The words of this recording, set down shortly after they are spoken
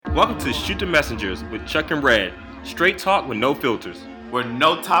Welcome to Shoot the Messengers with Chuck and Red. Straight talk with no filters. Where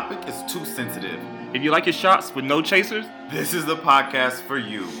no topic is too sensitive. If you like your shots with no chasers, this is the podcast for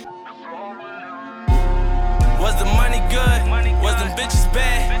you. Was the money good? Was them bitches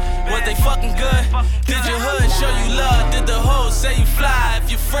bad? Was they fucking good? Did your hood show you love? Did the hoes say you fly? If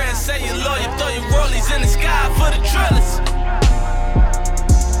your friends say you loyal, throw your rollies in the sky for the trellis.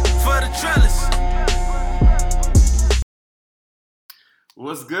 For the trellis.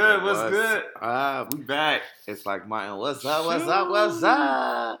 What's good? What's good? We back. It's like Martin. What's up? What's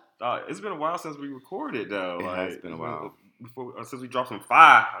up? It's been a while since we recorded, though. It has been a while. Since we dropped some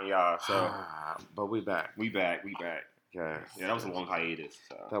fire on y'all. So, but we back. We back. Yes. Yeah, that was a long hiatus.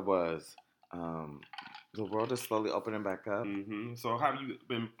 So. That was. The world is slowly opening back up. Mm-hmm. So, have you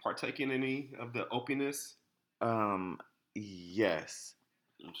been partaking in any of the openness? Yes.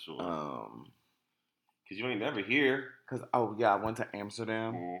 I'm sure. Cause you ain't never here. I went to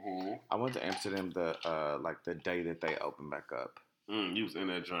Amsterdam. Mm-hmm. I went to Amsterdam the day that they opened back up. You was in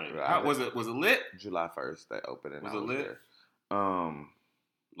that joint. Right. How was it? Was it lit? July 1st they opened it. Was it lit? There.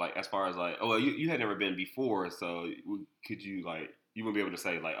 Like as far as like, you had never been before, so could you like you wouldn't be able to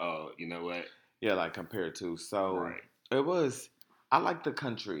say like, oh, you know what? Yeah, like compared to right. It was. I like the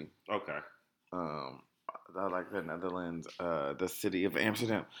country. Okay. I like the Netherlands. The city of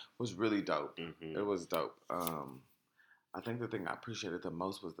Amsterdam was really dope. Mm-hmm. It was dope. I think the thing I appreciated the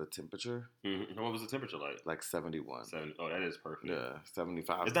most was the temperature. Mm-hmm. What was the temperature like? Like 71. That is perfect. Yeah,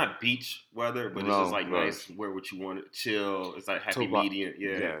 75. It's not beach weather, but it's just like nice. Where would you want to chill? It's like happy medium.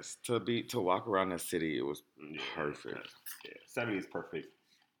 Yeah. Yes. To walk around the city, it was perfect. Yeah. 70 is perfect.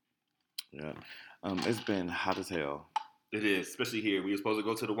 Yeah. It's been hot as hell. It is, especially here. We were supposed to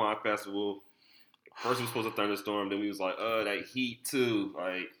go to the wine festival. First we were supposed to thunderstorm, then we was like, that heat too.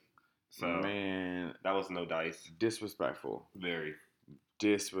 Like, so man, that was no dice. Disrespectful. Very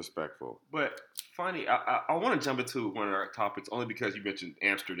disrespectful. But funny, I want to jump into one of our topics only because you mentioned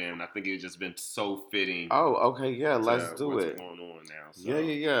Amsterdam, and I think it's just been so fitting. Oh, okay, yeah, let's do what's it. Going on now? So.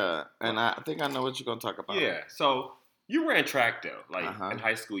 Yeah. And I think I know what you're gonna talk about. Yeah. So you ran track though, like in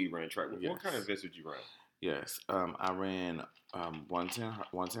high school, you ran track. Yes. What kind of events did you run? Yes, I ran 110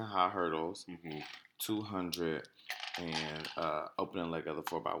 high hurdles, 200, and opening leg of the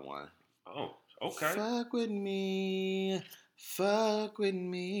 4x1. Oh, okay. Fuck with me.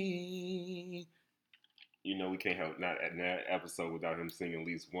 You know we can't help not at that episode without him singing at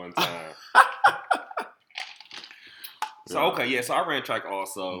least one time. So okay, yeah. So I ran track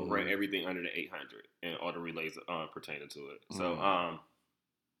also, ran everything under the 800 and all the relays pertaining to it. So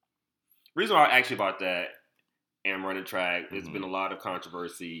reason why I asked you about that and running track, there's been a lot of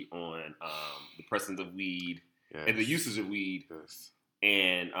controversy on the presence of weed and the usage of weed,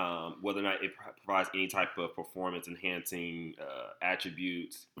 and whether or not it provides any type of performance enhancing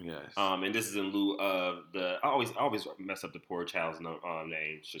attributes. Yes. And this is in lieu of I always mess up the poor child's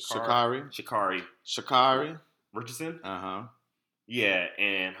name. Sha'Carri Richardson. Yeah,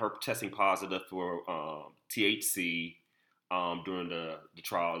 and her testing positive for THC during the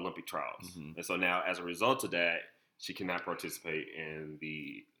Olympic trials. And so now, as a result of that, she cannot participate in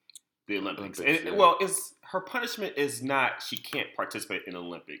the Olympics. It's her punishment is not she can't participate in the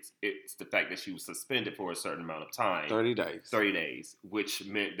Olympics. It's the fact that she was suspended for a certain amount of time. 30 days. Which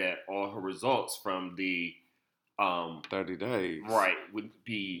meant that all her results from the 30 days. Right,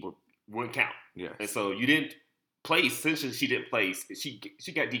 wouldn't count. Yes. And so you didn't place, since she didn't place, she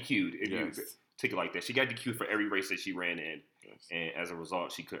got DQ'd. If you take it like that. She got DQ'd for every race that she ran in. Yes. And as a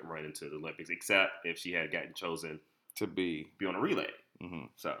result, she couldn't run into the Olympics, except if she had gotten chosen to be on a relay.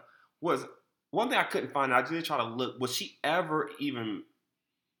 So, was one thing I couldn't find, I did try to look, was she ever even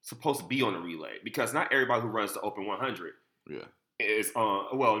supposed to be on a relay? Because not everybody who runs the Open 100 is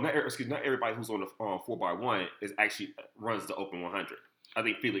not everybody who's on the 4x1 is actually runs the Open 100. I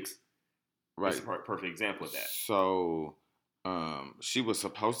think Felix is a perfect example of that. So, she was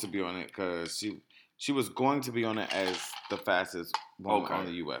supposed to be on it because she was going to be on it as the fastest woman on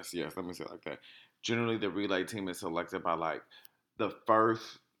the U.S. Yes, let me say it like that. Generally, the relay team is selected by like the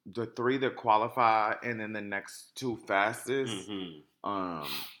three that qualify, and then the next two fastest.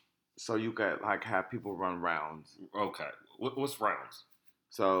 So you could like have people run rounds. Okay, what's rounds?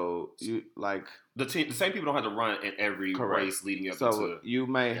 So you like the same people don't have to run in every race leading up to. So you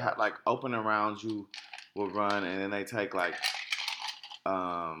may have like opening rounds. You will run, and then they take like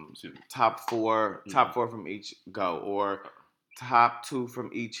top four from each go, or top two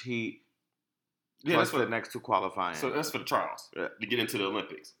from each heat. Yeah, plus the next two qualifying. So that's for the trials to get into the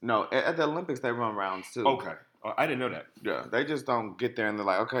Olympics. No, at the Olympics they run rounds too. Okay, I didn't know that. Yeah, they just don't get there and they're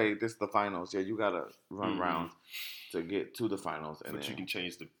like, okay, this is the finals. Yeah, you gotta run rounds to get to the finals. But you can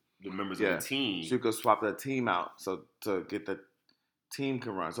change the the members of the team. So you could swap the team out so to get the team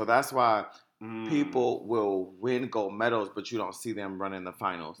can run. So that's why people will win gold medals, but you don't see them running the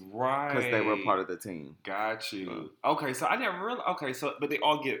finals. Right. Because they were part of the team. Got you. Okay, so I never realized. Okay, so but they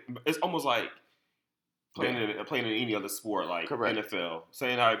all get. It's almost like playing in any other sport, like NFL.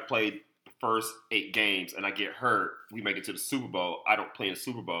 Saying I played the first 8 games and I get hurt, we make it to the Super Bowl. I don't play in the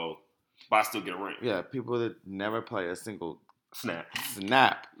Super Bowl, but I still get a ring. Yeah, people that never play a single snap.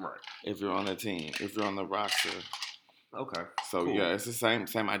 Right. If you're on the team, if you're on the roster. Okay. So cool. Yeah, it's the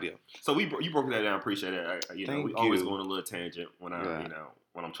same idea. So you broke that down. Appreciate it. We always go on a little tangent when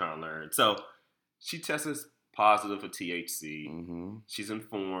when I'm trying to learn. So she tested positive for THC. Mm-hmm. She's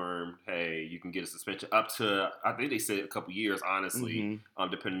informed. Hey, you can get a suspension up to I think they said a couple years. Honestly,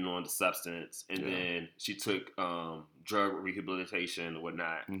 depending on the substance. And then she took drug rehabilitation and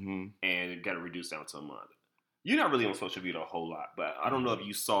whatnot, and it got it reduced down to a month. You're not really on social media a whole lot, but I don't know if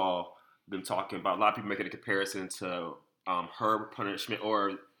you saw them talking about a lot of people making a comparison to her punishment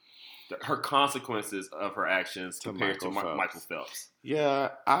or her consequences of her actions compared to Michael Phelps. Yeah,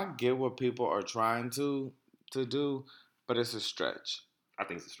 I get what people are trying to do, but it's a stretch. I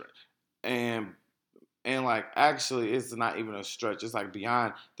think it's a stretch. And like actually, it's not even a stretch. It's like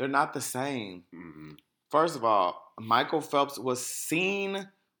beyond. They're not the same. Mm-hmm. First of all, Michael Phelps was seen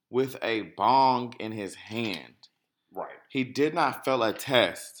with a bong in his hand. Right. He did not fail a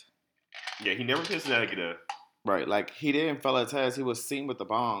test. Yeah, he never pissed negative. Right, like he didn't fail a test. He was seen with the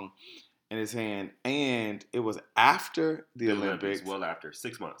bong in his hand, and it was after the Olympics. Well, after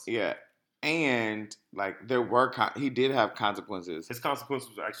 6 months. Yeah, and like there were he did have consequences. His consequences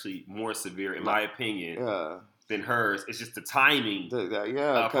were actually more severe, in my opinion, than hers. It's just the timing.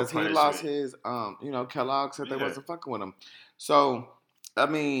 Because he lost his. Kellogg said they wasn't fucking with him. So, I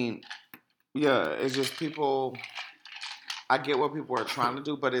mean, it's just people. I get what people are trying to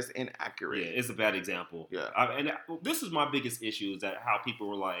do, but it's inaccurate. Yeah, it's a bad example. Yeah. This is my biggest issue is that how people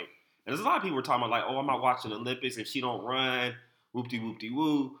were like, and there's a lot of people were talking about like, oh, I'm not watching the Olympics if she don't run,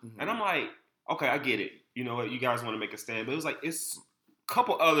 whoop-de-whoop-de-woo. Mm-hmm. And I'm like, okay, I get it. You know what? You guys want to make a stand. But it was like, it's a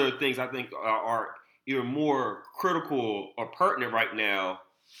couple other things I think are either more critical or pertinent right now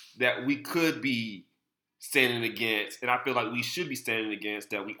that we could be standing against. And I feel like we should be standing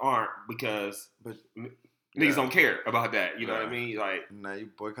against that we aren't because... Niggas don't care about that. You know what I mean? Like now you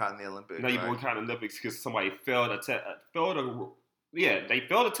boycotting the Olympics. Now you boycotting the Olympics because somebody failed a test. They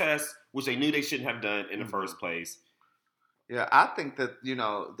failed a test, which they knew they shouldn't have done in the first place. Yeah, I think that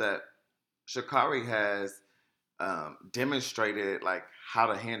that Sha'Carri has demonstrated like how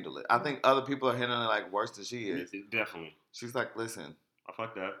to handle it. I think other people are handling it like worse than she is. Definitely. She's like, listen, I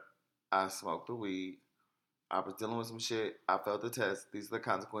fucked up. I smoked the weed. I was dealing with some shit. I failed the test. These are the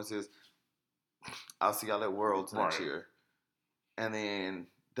consequences. I'll see y'all at Worlds next year. And then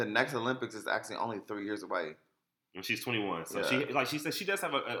the next Olympics is actually only 3 years away. And she's 21. So she said she does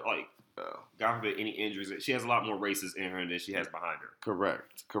have God forbid any injuries. She has a lot more races in her than she has behind her.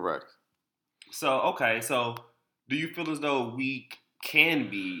 Correct. So do you feel as though we can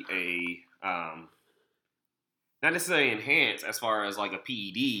be a not necessarily enhanced as far as like a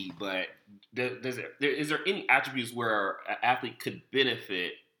PED, but is there any attributes where an athlete could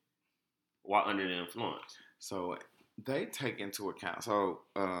benefit while under the influence? So they take into account. So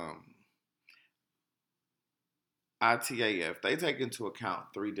ITAF, they take into account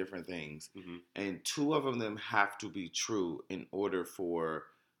 3 different things, and 2 of them have to be true in order for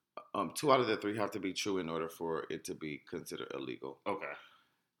 2 out of the 3 have to be true in order for it to be considered illegal. Okay.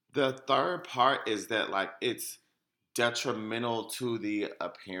 The third part is that like it's detrimental to the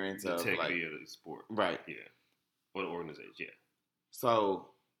appearance of like the sport, right? Yeah, or the organization. Yeah. So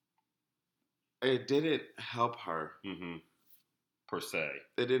it didn't help her per se.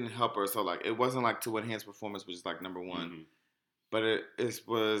 It didn't help her. So like it wasn't like to enhance performance, which is like number 1, but it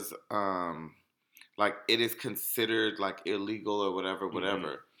was like it is considered like illegal or whatever.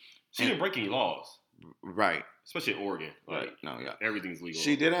 She didn't break any laws, right? Especially in Oregon, like everything's legal.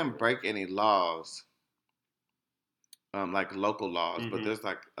 She didn't break any laws. Like local laws, but there's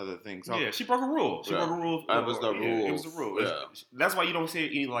like other things. So, she broke a rule. She broke a rule. That was the rule. It was the rule. Yeah. That's why you don't see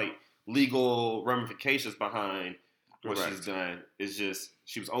any like legal ramifications behind what she's done. It's just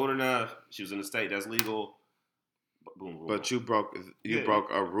she was old enough. She was in a state that's legal. Boom. Rule. But you broke a rule. You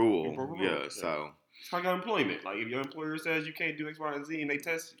broke a rule. Yeah. So it's like unemployment. Like if your employer says you can't do X, Y, and Z, and they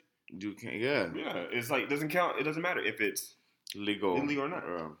test you. You can't. Yeah. Yeah. It's like it doesn't count. It doesn't matter if it's illegal or not.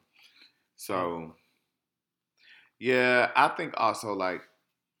 So. Yeah, I think also like,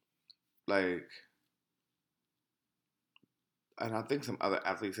 and I think some other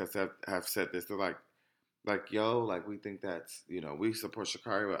athletes have said this. They're like, like, yo, like, we think that's, we support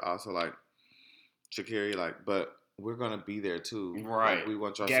Sha'Carri, but also, like, Sha'Carri, like, but we're going to be there, too. Right. Like, we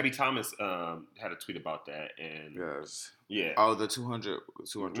want y'all. Gabby Thomas had a tweet about that. And Yes. Yeah. Oh, the 200.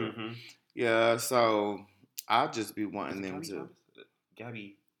 Mm-hmm. Yeah, so I'll just be wanting them to.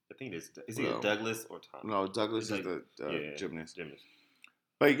 Gabby, I think is it Douglas or Thomas? No, Douglas is the gymnast.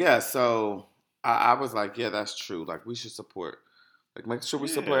 But yeah, so I was like, yeah, that's true. Like, we should support. Like, make sure we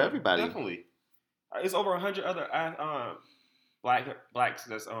support everybody. Definitely. It's over 100 other blacks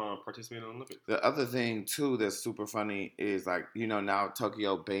that's participating in the Olympics. The other thing too that's super funny is, like, now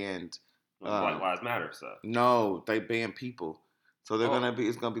Tokyo banned Black Lives Matter stuff. No, they banned people, so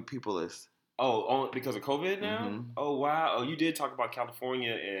it's gonna be peopleless. Oh, only because of COVID now? Mm-hmm. Oh wow! Oh, you did talk about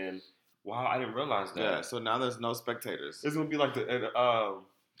California, and wow, I didn't realize that. Yeah, so now there's no spectators. It's gonna be like the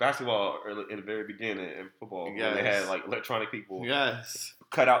basketball in the very beginning and football. Yes. When they had like electronic people. Yes.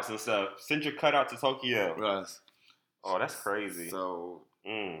 Cutouts and stuff. Send your cutout to Tokyo. Yes. Oh, that's crazy. So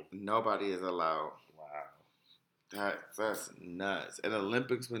nobody is allowed. Wow. That's nuts. And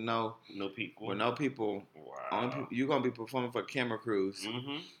Olympics with no people. With no people. Wow. You're gonna be performing for camera crews.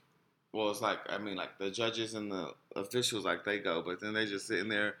 Mm-hmm. Well, it's like, I mean, like, the judges and the officials, like, they go, but then they just sitting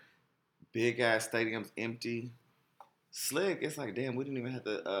there, big ass stadiums empty. Slick. It's like, damn, we didn't even have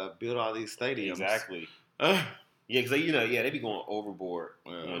to build all these stadiums. Exactly. Yeah, because they be going overboard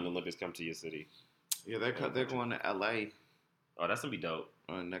when the Olympics come to your city. Yeah, they're going to LA. Oh, that's gonna be dope.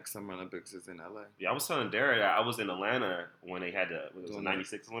 Next summer Olympics is in LA. Yeah, I was telling Dara that I was in Atlanta when they had the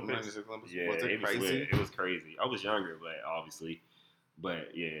 96 Olympics. 96 Olympics. Yeah, was it crazy? It was crazy. I was younger, but obviously, yeah,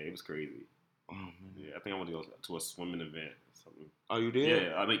 it was crazy. Oh man. Yeah, I think I want to go to a swimming event or something. Oh, you did?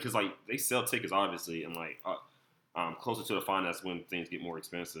 Yeah, I mean, because like they sell tickets obviously, and like closer to the final, that's when things get more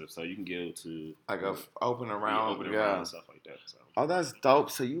expensive. So you can go to like a open around and stuff like that. So. Oh, that's dope.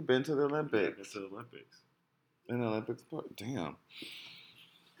 So you've been to the Olympics? Yeah, I've been to the Olympics. In the Olympics, damn.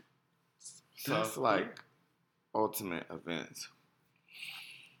 So that's like ultimate events.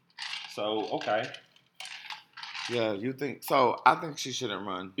 So okay. Yeah, you think so? I think she shouldn't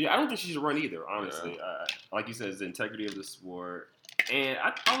run. Yeah, I don't think she should run either. Honestly, like you said, it's the integrity of the sport. And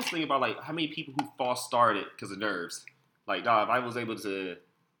I was thinking about like how many people who false started because of nerves. Like, dog, if I was able to,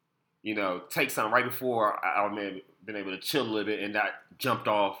 take something right before I may have been able to chill a little bit and not jumped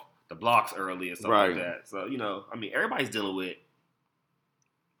off the blocks early and stuff like that. So, I mean, everybody's dealing with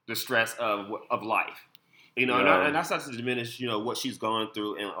the stress of life, and that's not to diminish, what she's gone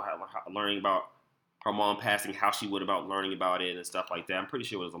through and learning about her mom passing, how she went about learning about it and stuff like that. I'm pretty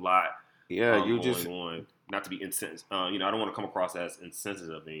sure it was a lot. Yeah, not to be insensitive. I don't want to come across as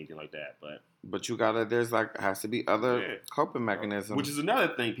insensitive or anything like that, but you gotta. There's has to be other coping mechanisms, which is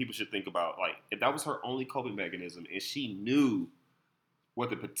another thing people should think about. Like, if that was her only coping mechanism, and she knew what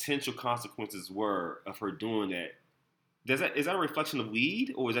the potential consequences were of her doing that, is that a reflection of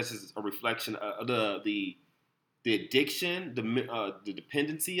weed, or is that just a reflection of the addiction, the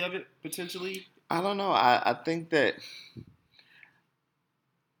dependency of it potentially? I don't know. I think that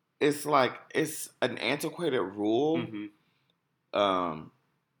it's like it's an antiquated rule. Mm-hmm.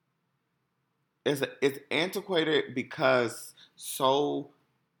 It's antiquated because so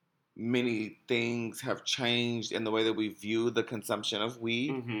many things have changed in the way that we view the consumption of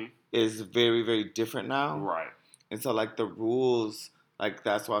weed is very, very different now. Right. And so, like, the rules, like,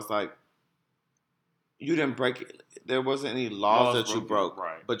 that's why it's like, you didn't break it. There wasn't any laws that you broke.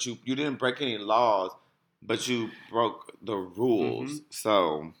 Right. But you didn't break any laws, but you broke the rules. Mm-hmm.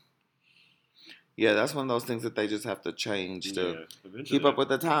 So, yeah, that's one of those things that they just have to change to keep up with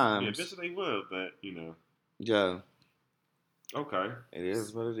the times. Yeah, eventually they will, but, Yeah. Okay. It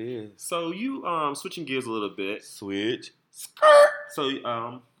is what it is. So you switching gears a little bit. Skirt. So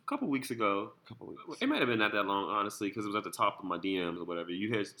a couple weeks ago, it might have been not that long, honestly, because it was at the top of my DMs or whatever.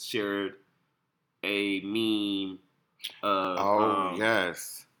 You had shared a meme of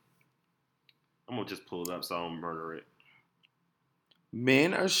yes. I'm gonna just pull it up so I don't murder it.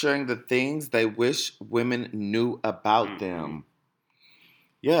 Men are sharing the things they wish women knew about them.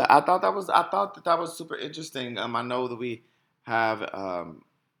 Yeah, I thought that was super interesting. I know that we have a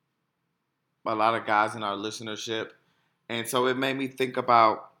lot of guys in our listenership, and so it made me think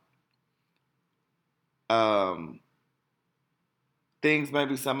about things.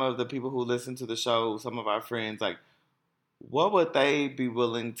 Maybe some of the people who listen to the show, some of our friends, like, what would they be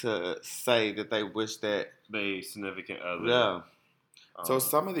willing to say that they wish that they significant other? Yeah. So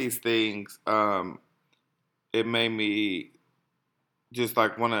some of these things, it made me just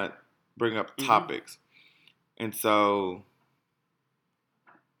like want to bring up topics, and so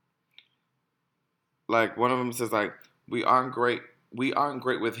like one of them says like we aren't great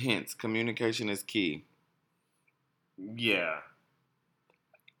with hints. Communication is key. Yeah.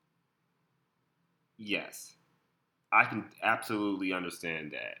 Yes. I can absolutely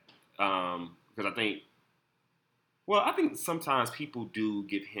understand that. Because I think sometimes people do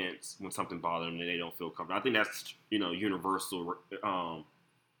give hints when something bothers them and they don't feel comfortable. I think that's, universal,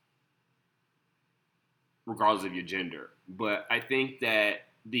 regardless of your gender. But I think that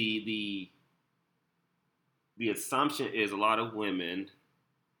the assumption is a lot of women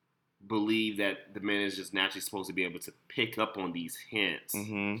believe that the man is just naturally supposed to be able to pick up on these hints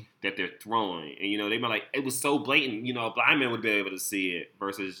that they're throwing. And, they might like, it was so blatant, a blind man would be able to see it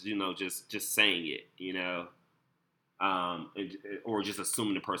versus, just saying it, or just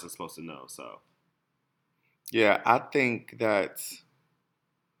assuming the person's supposed to know. So, yeah, I think that's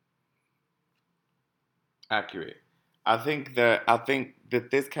accurate. I think that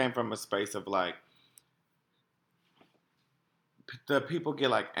this came from a space of like, the people get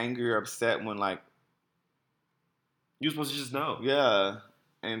like angry or upset when like you're supposed to just know. Yeah.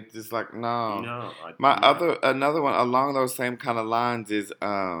 And just like, no. No. Another one along those same kind of lines is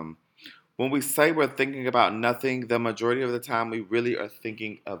when we say we're thinking about nothing, the majority of the time we really are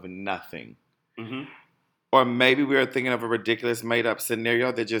thinking of nothing. Mm-hmm. Or maybe we are thinking of a ridiculous made up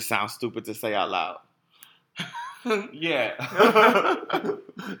scenario that just sounds stupid to say out loud. Yeah.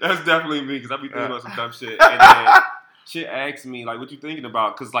 That's definitely me, because I be thinking about some dumb shit. And then she asks me, like, what you thinking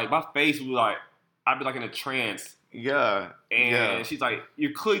about? Because, like, my face would be like, I'd be like in a trance. Yeah. And she's like,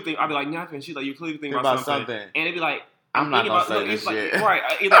 you clearly think, I'd be like, nothing. She's like, you clearly think about something. And it'd be like, I'm not going to say this shit. Right.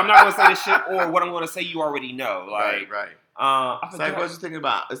 Either I'm not going to say this shit, or what I'm going to say you already know. Like, right. It's like, what you thinking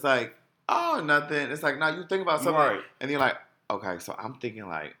about? It's like, oh, nothing. It's like, no, you think about something. Right. And you're like, okay, so I'm thinking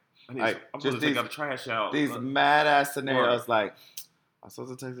like I'm just take the trash out. These mad ass scenarios, like, I'm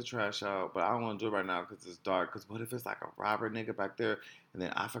supposed to take the trash out, but I don't want to do it right now because it's dark. Because what if it's like a robber nigga back there, and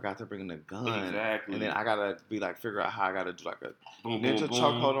then I forgot to bring the gun, exactly, and then I gotta be like figure out how I gotta do like a ninja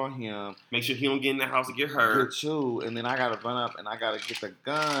chokehold on him, make sure he don't get in the house and get hurt, get you, and then I gotta run up and I gotta get the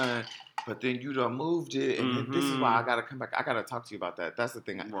gun, but then you done moved it, and this is why I gotta come back. I gotta talk to you about that. That's the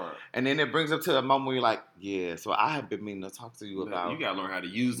thing. Right. And then it brings up to a moment where you're like, yeah, so I have been meaning to talk to you about. You gotta learn how to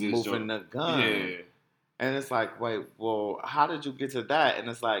use this. Moving the gun. Yeah. And it's like, wait, well, how did you get to that? And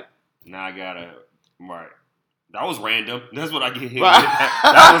it's like, now I gotta, right. That was random. That's what I get hit with.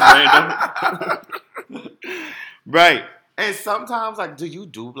 That was random. Right. And sometimes, like, do you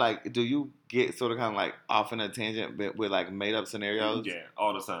get sort of kind of like off in a tangent with like made up scenarios? Yeah,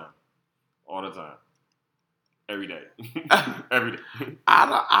 all the time. All the time. Every day. Every day.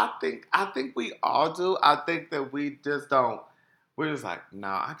 I think we all do. I think that we just don't. We're just like,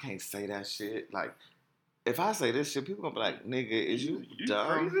 nah, I can't say that shit. Like, if I say this shit, people gonna be like, nigga, is you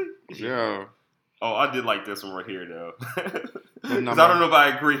dumb? Crazy? Yeah. Oh, I did like this one right here, though. Because I don't know if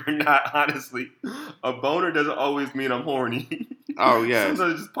I agree or not, honestly. A boner doesn't always mean I'm horny. Oh, yeah.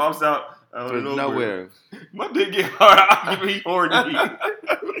 Sometimes it just pops out out of nowhere. My dick get hard, I'll be horny.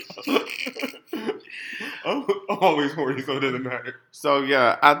 I'm always horny, so it doesn't matter. So,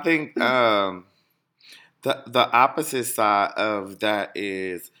 yeah, I think the opposite side of that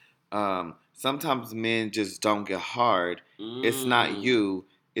is sometimes men just don't get hard. It's not you.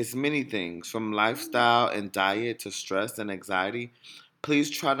 It's many things, from lifestyle and diet to stress and anxiety. Please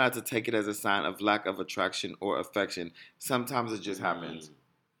try not to take it as a sign of lack of attraction or affection. Sometimes it just happens.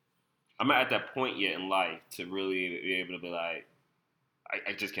 I'm not at that point yet in life to really be able to be like,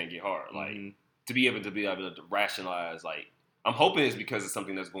 I just can't get hard. Like, to be able to rationalize, like, I'm hoping it's because it's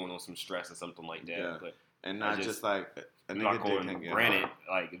something that's going on, some stress or something like that. Yeah. But and not just like a nigga not going granted,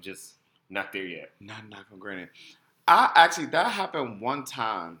 like, just not there yet. Not for granted. That happened one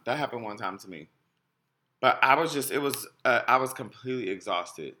time. That happened one time to me. But I was completely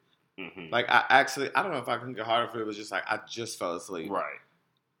exhausted. Mm-hmm. Like, I don't know if I can get harder, if it was just like, I just fell asleep. Right.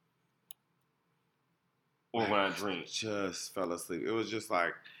 Or when I drink. Just fell asleep. It was just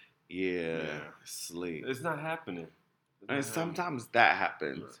like, sleep. It's not happening. And sometimes that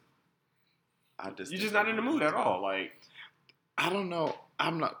happens. You're just not in the mood at all. Like, I don't know.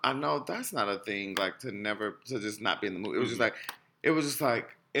 I know that's not a thing, like, to just not be in the mood. It was just like,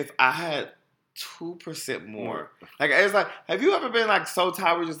 if I had 2% more. Like, it's like, have you ever been like so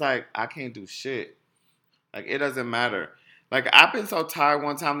tired where you're just like, I can't do shit? Like, it doesn't matter. Like, I've been so tired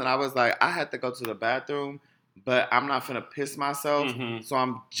one time that I was like, I had to go to the bathroom, but I'm not finna piss myself, so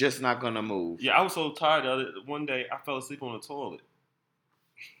I'm just not gonna move. Yeah, I was so tired one day I fell asleep on the toilet.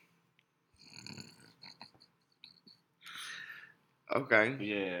 Okay.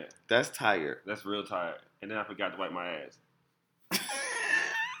 Yeah. That's tired. That's real tired. And then I forgot to wipe my ass.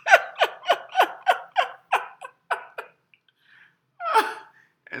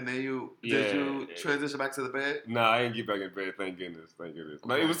 And then did you transition back to the bed? Nah, I didn't get back in bed. Thank goodness.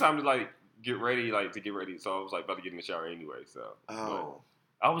 But it was time to like get ready. So I was like about to get in the shower anyway. So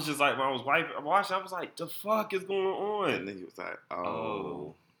I was just like, when I was watching, I was like, the fuck is going on? And then he was like,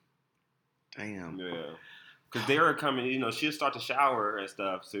 oh. Damn. Yeah. Because they were coming, she'd start to shower and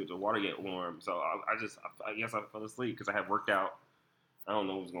stuff so the water get warm. So I guess I fell asleep because I had worked out. I don't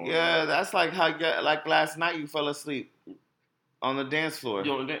know what was going on. Yeah, that's like how like last night you fell asleep on the dance floor. I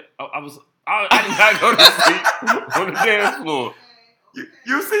did not go to sleep on the dance floor.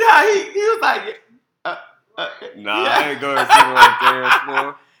 You see how he was like, I ain't going to sleep on the dance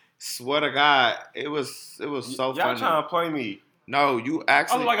floor. Swear to God, it was so y'all funny. Y'all trying to play me. No, you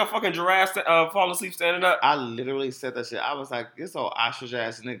actually. I was like a fucking giraffe falling asleep standing up. I literally said that shit. I was like, this old ostrich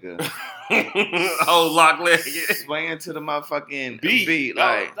ass nigga. Oh, lock leg. Swaying to the motherfucking beat.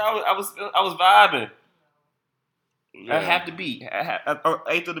 Like, I was vibing. Yeah. I have the beat. Or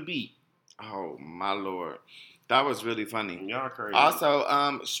eighth of the beat. Oh, my Lord. That was really funny. Y'all crazy.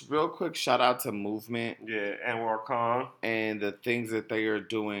 Also, real quick shout out to Movement. Yeah, Anwar Khan. And the things that they are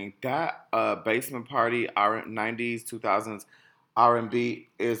doing. That basement party, 90s, 2000s, R&B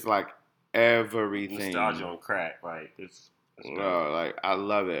is like everything. Nostalgia on crack, like it's like I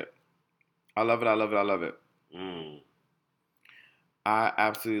love it. I love it. I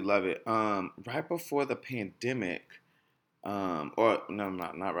absolutely love it. Right before the pandemic, or no,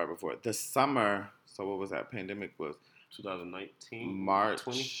 not right before the summer. So what was that? Pandemic was 2019, March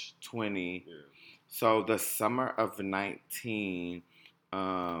 20. Yeah. So the summer of 19,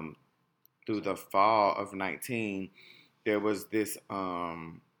 through the fall of 19. There was this, it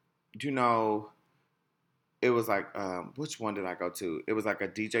was like, which one did I go to? It was like a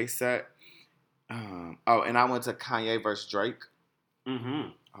DJ set. And I went to Kanye versus Drake. Mm-hmm.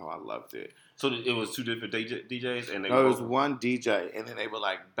 Oh, I loved it. So it was two different DJs? And it was one DJ, and then they would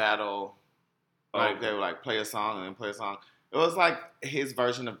like battle. They would like play a song and then play a song. It was like his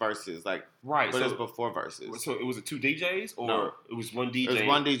version of verses, like right. But it was before verses. So it was two DJs, or no. It was one DJ. It was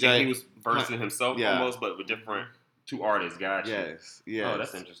one DJ. And he was versing himself almost, but with different. Two artists, gotcha. Yes. Oh,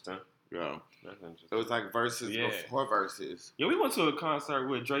 that's interesting. Yeah. That's interesting. It was like verses before verses. Yeah, we went to a concert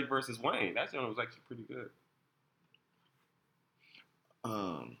with Drake versus Wayne. That was actually pretty good.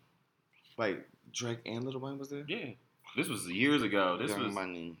 Wait, Drake and Lil Wayne was there? Yeah. This was years ago. This was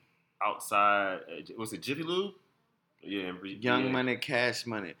Money. Outside. Was it Jiffy Lube? Yeah. Young Money, Cash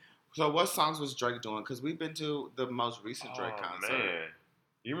Money. So what songs was Drake doing? Because we've been to the most recent Drake concert. Man.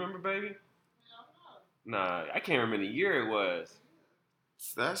 You remember, baby? Nah, I can't remember the year it was.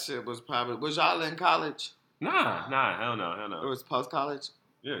 That shit was probably... Was y'all in college? Nah, hell no. It was post-college?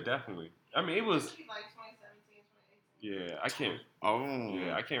 Yeah, definitely. I mean, it was... Like 2017, 2018. Yeah, I can't... Oh.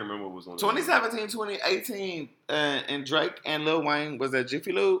 Yeah, I can't remember what was on 2017, 2018, and Drake and Lil Wayne was at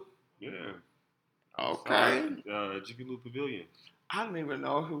Jiffy Lube? Yeah. Okay. Jiffy Lube Pavilion. I didn't even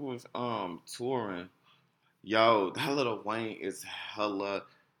know who was touring. Yo, that Lil Wayne is hella...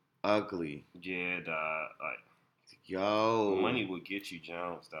 ugly. Yeah, dog. Like, yo, money will get you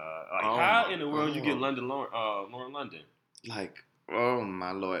Jones, dog. Like, how in the world you get Lauren London? Like, oh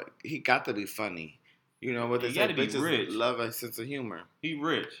my Lord, he got to be funny. You know what they say? Bitches rich. Love a sense of humor. He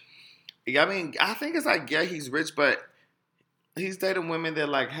rich. I mean, I think it's like he's rich, but he's dating women that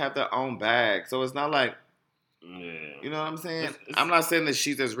like have their own bag. So it's not like, you know what I'm saying? I'm not saying that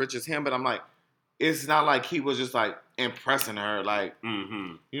she's as rich as him, but I'm like. It's not like he was just like impressing her, like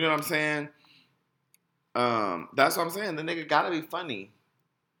you know what I'm saying. That's what I'm saying. The nigga gotta be funny.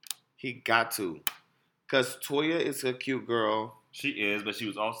 He got to, cause Toya is a cute girl. She is, but she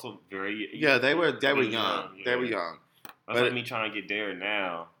was also very they were young. Yeah. They were young. That's like me trying to get there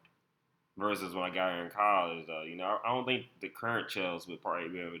now, versus when I got her in college. Though, I don't think the current Chels would probably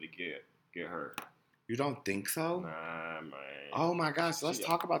be able to get her. You don't think so? Nah, man. Oh my gosh, let's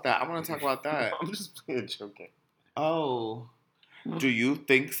talk about that. I want to talk about that. I'm just joking. Oh, do you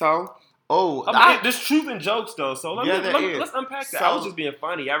think so? Oh, I mean, there's truth in jokes though. So let's unpack that. I was just being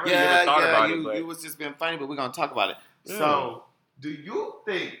funny. I really never thought about it. But... You was just being funny, but we're gonna talk about it. Yeah. So, do you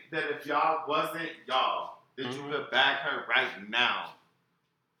think that if y'all wasn't y'all, that you could bag her right now?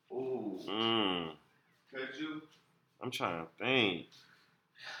 Ooh. Could you? I'm trying to think.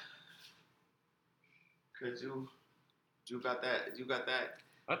 Could you? You got that? You got that?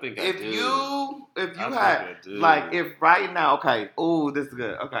 I think if you had like if right now, okay. Ooh, this is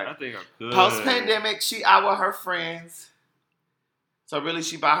good. Okay. I think I could. Post pandemic, she out with her friends. So really,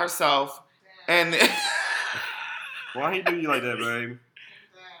 she by herself. And why he do you like that, babe?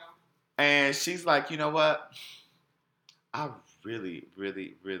 And she's like, you know what? I really,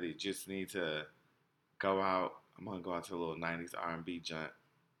 really, really just need to go out. I'm gonna go out to a little '90s R&B joint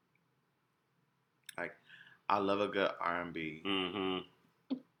I love a good R&B.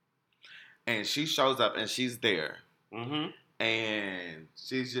 Mm-hmm. And she shows up and she's there. Mm-hmm. And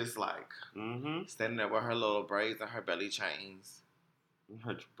she's just like Mm-hmm. standing there with her little braids and her belly chains.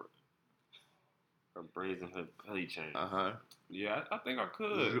 Her braids and her belly chain. Uh-huh. Yeah, I think I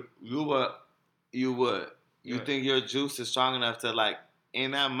could. You would. You Yeah. think your juice is strong enough to, like,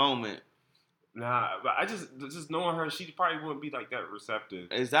 in that moment? Nah, but I just knowing her, she probably wouldn't be like that receptive.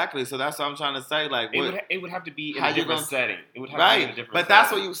 Exactly. So that's what I'm trying to say. Like, what, It would have to be in how a you different gonna- setting. It would have to be in a right? different But setting.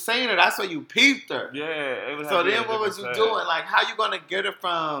 that's what you saying her. That's what you peeped her. Yeah. It would have So to be in then, a what was different you setting. doing? Like, how you gonna get her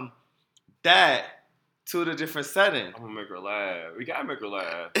from that to the different setting? I'm gonna make her laugh. We gotta make her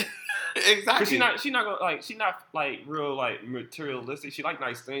laugh. Exactly. Cause she's not real like materialistic. She like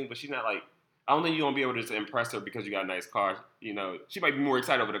nice things, but she's not like. I don't think you're gonna be able to just impress her because you got a nice car. You know, she might be more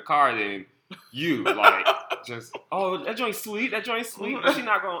excited over the car than you. Like, just that joint's sweet. That joint's sweet. But she's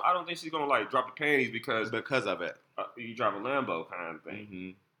not gonna. I don't think she's gonna like drop the panties because of it. You drive a Lambo kind of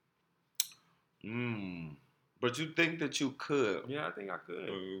thing. Mm-hmm. But you think that you could? Yeah, I think I could.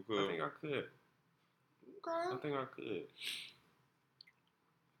 You I think I could. Okay. I think I could.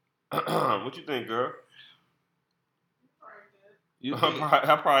 What you think, girl? You I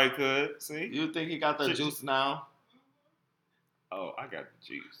think, probably could. See? you think he got the juice now? Oh, I got the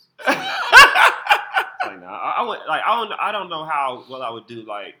juice. Like, nah, I don't know how well I would do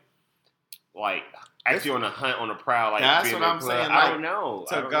like actually on a hunt on a prowl. Like That's being what in I'm the club. saying, I like, don't know.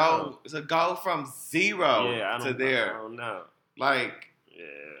 I To don't go know. to go from zero Yeah, to there. I don't know. Like, Yeah,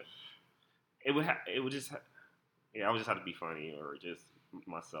 it would just I would just have to be funny or just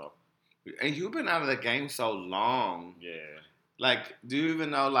myself. and you've been out of the game so long. Yeah, Like, do you even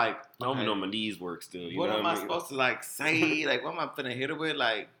know, like, I don't okay, know my knees work still. You what know am I mean? supposed to, like, say? Like, what am I finna hit her with?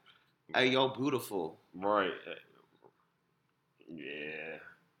 Like, hey, yo, beautiful. Right. Yeah.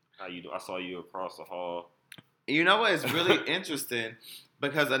 How you do? I saw you across the hall. You know what? It's really interesting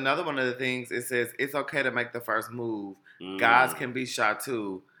because another one of the things, it says, it's okay to make the first move. Guys can be shy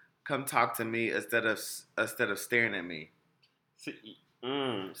too. Come talk to me instead of staring at me. See,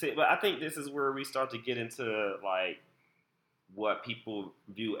 but I think this is where we start to get into like what people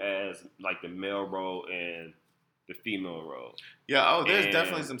view as like the male role and the female role. Yeah. Oh, there's And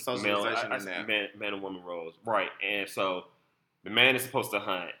definitely some socialization I in there. Man and woman roles, right? And so the man is supposed to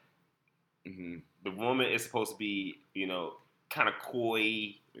hunt. Mm-hmm. The woman is supposed to be, kind of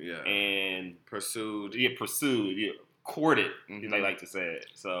coy Yeah. and Pursued. courted. Mhm. They like to say it.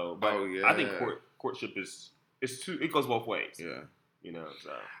 So, but Oh, yeah. I think courtship is it goes both ways. Yeah.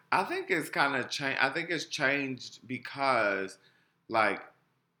 So I think it's kind of changed. I think it's changed because, like,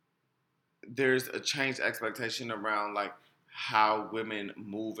 there's a changed expectation around, like, how women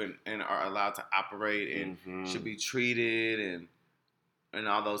move and are allowed to operate and Mhm. should be treated and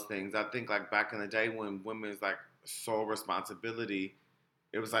all those things. I think, like, back in the day when women's, like, sole responsibility,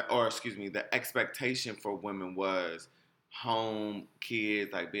 it was like, or excuse me, the expectation for women was home,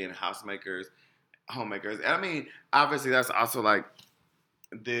 kids, like being homemakers. And I mean, obviously that's also like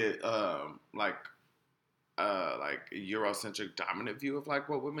the like Eurocentric dominant view of like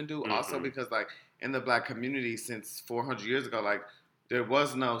what women do. Also Mhm. because like in the Black community since 400 years ago, like there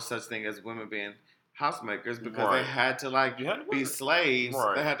was no such thing as women being housemakers because Right. they had to like You had to be work. slaves.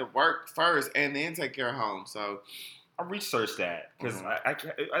 Right. They had to work first and then take care of home. So I researched that because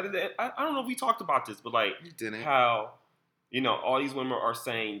Mhm. I don't know if we talked about this, but like you didn't. how all these women are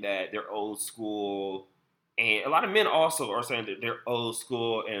saying that they're old school, and a lot of men also are saying that they're old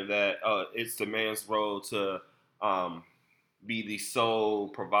school and that it's the man's role to be the sole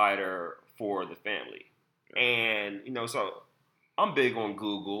provider for the family. And so I'm big on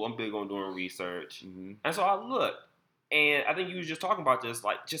Google. I'm big on doing research, Mm-hmm. and so I look, and I think you was just talking about this,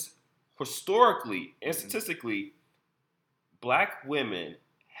 like just historically and statistically, Black women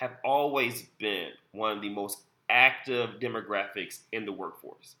have always been one of the most active demographics in the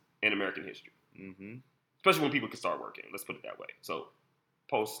workforce in American history, Mm-hmm. especially when people can start working. Let's put it that way. So,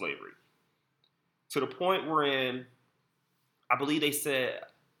 post-slavery, to the point wherein I believe they said,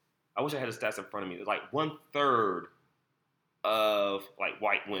 I wish I had the stats in front of me. It's like 1/3 of like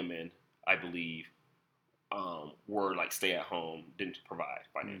white women, I believe, were like stay at home, didn't provide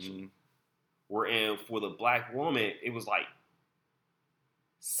financially. Mm-hmm. Wherein for the Black woman, it was like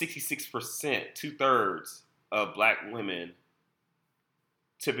 66%, 2/3 of Black women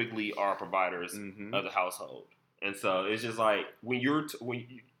typically are providers Mm-hmm. of the household. And so it's just like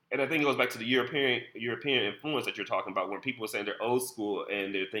and I think it goes back to the European influence that you're talking about, when people are saying they're old school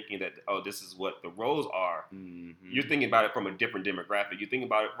and they're thinking that, oh, this is what the roles are. Mm-hmm. You're thinking about it from a different demographic. You're thinking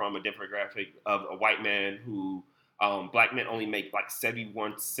about it from a demographic of a white man who black men only make like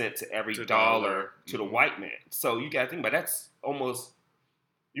 71 cents to every dollar to the white man. So you got to think about that's almost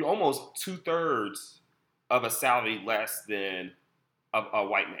 2/3 of a salary less than a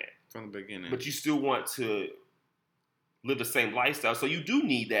white man from the beginning. But you still want to live the same lifestyle, so you do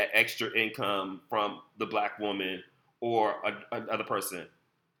need that extra income from the black woman or another person,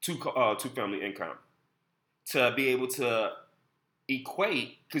 two family income, to be able to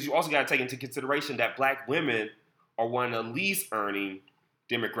equate. Because you also got to take into consideration that black women are one of the least earning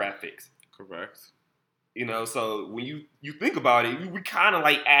demographics. Correct. You know, so when you think about it, we kind of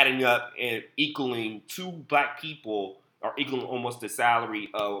like adding up and equaling two black people are equaling almost the salary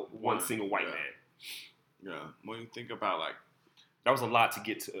of one single white man. Yeah. When you think about like that was a lot to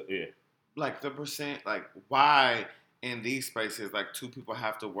get to. Yeah. Like the percent, like why in these spaces like two people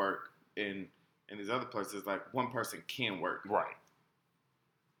have to work, in these other places like one person can work. Right.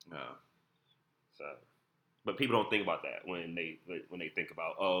 Yeah. So, but people don't think about that when they think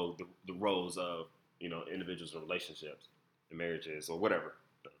about the roles of individuals in relationships and marriages or whatever.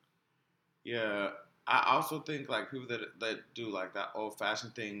 Yeah. I also think like people that do like that old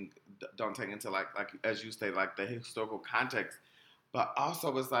fashioned thing don't take into like as you say like the historical context, but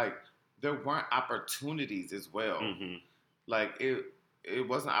also it's like there weren't opportunities as well. Mm-hmm. Like it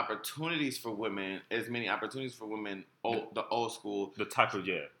wasn't opportunities for women, as many opportunities for women the old school, the type of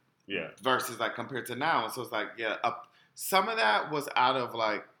yeah versus like compared to now. And so it's like some of that was out of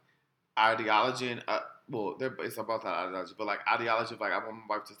like ideology and it's both out of ideology, but like ideology of like I want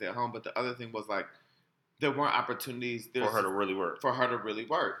my wife to stay at home, but the other thing was like there weren't opportunities for her to really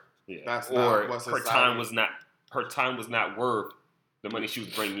work. Yeah, that's or her time was not worth the money she was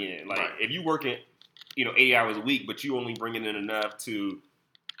bringing in. Like if you working, 80 hours a week, but you only bringing in enough to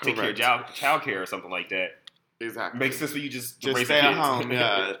take care of child care or something like that. Exactly, makes sense for you just stay at home.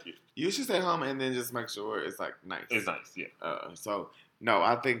 Yeah, you should stay home and then just make sure it's like nice. It's nice, yeah. So no,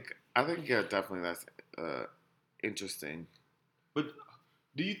 I think yeah, definitely that's interesting. But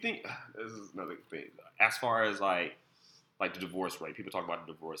do you think this is another thing? As far as like the divorce rate, people talk about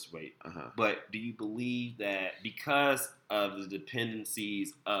the divorce rate, but do you believe that because of the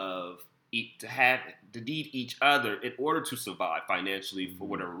dependencies of to need each other in order to survive financially for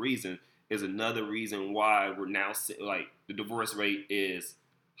whatever reason, is another reason why we're now like the divorce rate is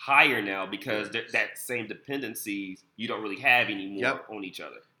higher now because that same dependencies you don't really have anymore on each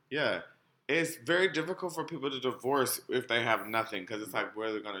other. Yeah. It's very difficult for people to divorce if they have nothing because it's like, what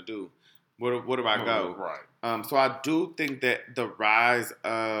are they going to do? Where do I go? Right. So I do think that the rise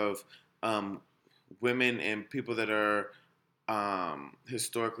of women and people that are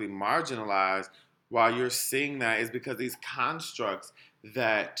historically marginalized, while you're seeing that, is because these constructs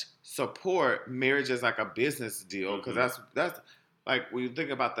that support marriage as like a business deal, because that's like when you think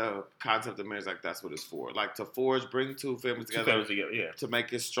about the concept of marriage, like that's what it's for, like to bring two families together, to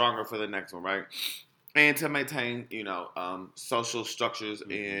make it stronger for the next one, right? And to maintain, social structures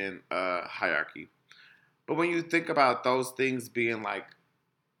and hierarchy. But when you think about those things being like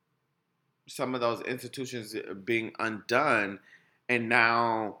some of those institutions being undone, and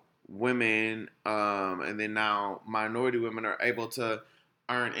now women and then now minority women are able to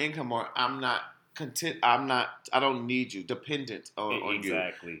earn income, or I don't need you, dependent on you.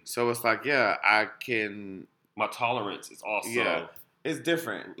 Exactly. So it's like, I can. My tolerance is also. It's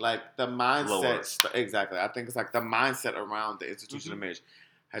different. Like the mindset. Exactly. I think it's like the mindset around the institution of marriage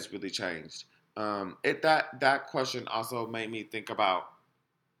has really changed. That question also made me think about,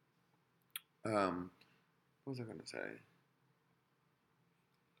 what was I going to say?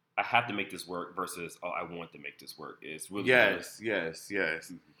 I have to make this work versus, I want to make this work. It's really yes.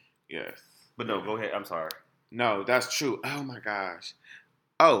 But no, go ahead. I'm sorry. No, that's true. Oh my gosh.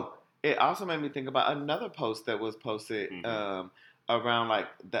 Oh, it also made me think about another post that was posted around like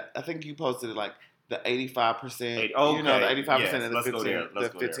I think you posted like the 85%. The 85% and the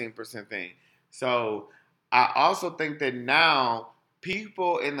 15% thing. So I also think that now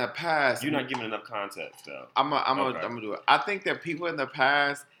people in the past. You're not giving enough context though. I'm gonna do it. I think that people in the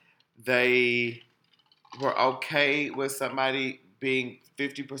past, they were okay with somebody being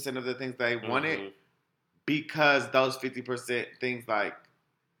 50% of the things they wanted because those 50% things like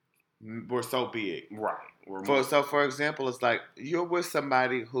were so big. Right. For example, it's like you're with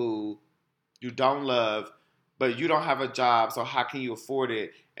somebody who you don't love, but you don't have a job, so how can you afford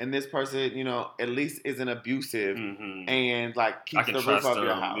it? And this person, at least isn't abusive and like keeps the roof over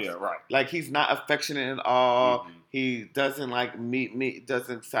your house. Yeah, right. Like he's not affectionate at all. He doesn't like me,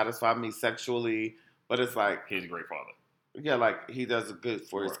 doesn't satisfy me sexually, but it's like he's a great father. Yeah, like he does good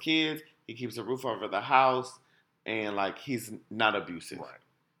for his kids. He keeps a roof over the house, and like he's not abusive. Right.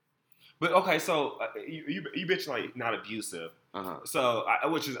 But okay, so you mentioned like not abusive. So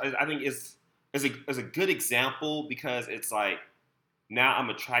which is I think is a good example because it's like now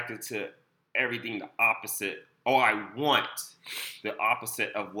I'm attracted to everything the opposite, or I want the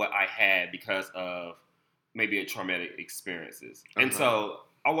opposite of what I had because of maybe a traumatic experiences. And so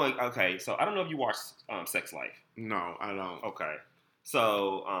I don't know if you watched Sex Life. No, I don't. Okay.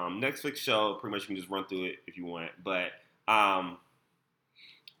 So Netflix show, pretty much you can just run through it if you want. But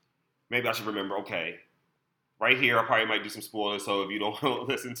maybe I should remember, okay, right here I probably might do some spoilers, so if you don't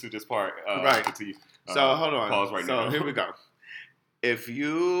listen to this part, right. Continue, so hold on. Pause right now. So here we go. If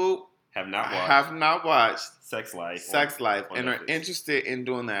you have not watched Sex Life and are interested in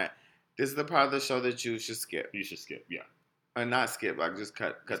doing that, this is the part of the show that you should skip. You should skip, yeah. Or not skip, like just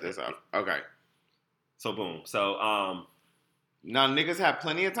cut this off. Okay. So boom. So now niggas have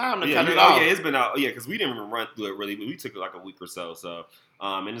plenty of time to cut it off. Yeah, it's been out. Yeah, because we didn't even run through it really. We took like a week or so. So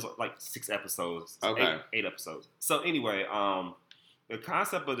and it's like 6 episodes. Okay. 8 episodes. So anyway, the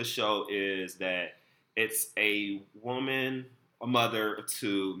concept of the show is that it's a woman, a mother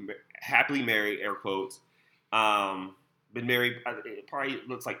to happily married, air quotes. Been married, it probably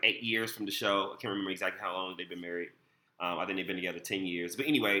looks like 8 years from the show. I can't remember exactly how long they've been married. I think they've been together 10 years. But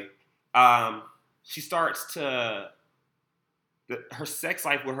anyway, she starts to... her sex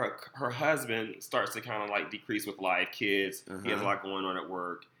life with her husband starts to kind of like decrease with life, kids. He has a lot going on at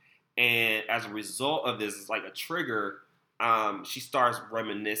work. And as a result of this, it's like a trigger. She starts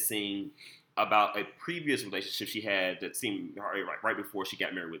reminiscing about a previous relationship she had that seemed right before she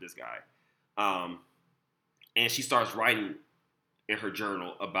got married with this guy. And she starts writing in her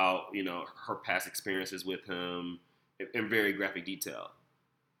journal about, her past experiences with him in very graphic detail.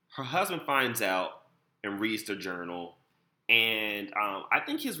 Her husband finds out and reads the journal. And I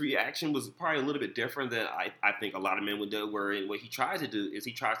think his reaction was probably a little bit different than I think a lot of men would do, where what he tried to do is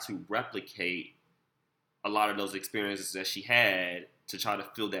he tried to replicate a lot of those experiences that she had to try to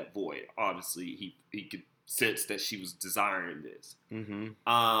fill that void. Obviously, he could sense that she was desiring this. Mm-hmm.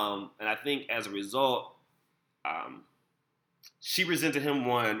 And I think as a result, she resented him,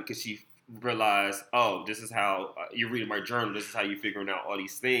 one, because she realized, oh, this is how you're reading my journal, this is how you're figuring out all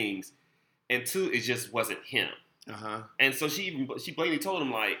these things. And 2, it just wasn't him. And so she blatantly told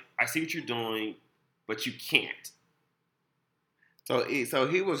him, like, I see what you're doing, but you can't. So he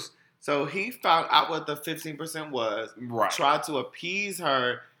found out what the 15% was, right? Tried to appease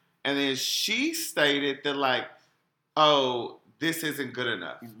her, and then she stated that, like, oh, this isn't good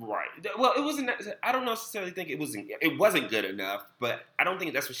enough, right? Well, it wasn't. I don't necessarily think it wasn't good enough, but I don't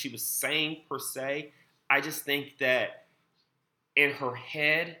think that's what she was saying per se. I just think that in her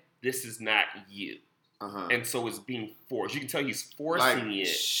head, this is not you. And so it's being forced. You can tell he's forcing it.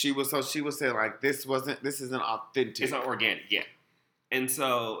 She was saying, like, this isn't authentic. It's not organic, yeah. And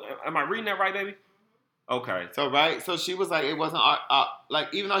so, am I reading that right, baby? Okay. So she was like, it wasn't,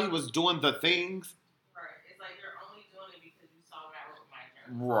 like, even though he was doing the things. Right. It's like you're only doing it because you saw what I wrote in my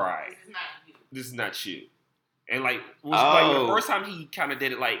journal. Right. This is not you. This is not you. And like the first time he kind of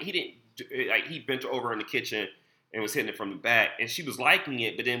did it, like, he bent over in the kitchen and was hitting it from the back, and she was liking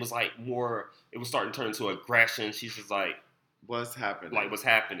it, but then it was like more, it was starting to turn into aggression. She's just like, what's happening? Like, what's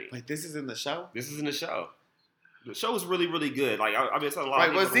happening? Like, this is in the show? This is in the show. The show is really, really good. Like, I mean, it's a lot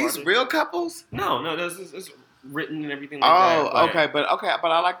of people. Was these real couples? No, it's written and everything like that. Oh, okay, but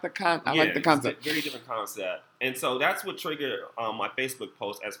I like the concept. It's a very different concept. And so that's what triggered my Facebook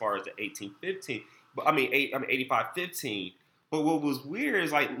post as far as the 1815. But I mean 8515. But what was weird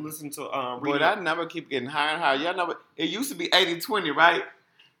is, like, listen to boy, that number keep getting higher and higher. Y'all know it used to be 80-20, right?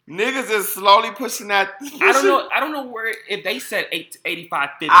 Niggas is slowly pushing that. I don't know where, if they said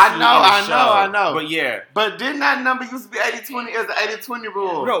 85-15. I know. But yeah. But didn't that number used to be 80-20? It was the 80-20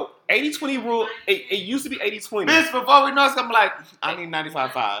 rule. No, 80-20 rule, it used to be 80-20. Bitch, before we know it's going to be like, I need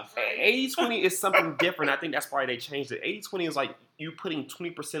 95-5. 80-20 is something different. I think that's why they changed it. 80-20 is like you putting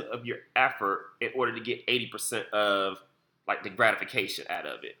 20% of your effort in order to get 80% of, like, the gratification out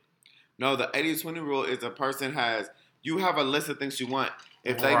of it. No, the 80-20 rule is you have a list of things you want.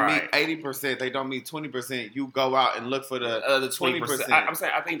 If they meet 80%, they don't meet 20%, you go out and look for the 20%. I'm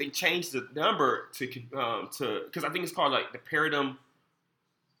saying, I think they changed the number to because I think it's called, like, the Paradigm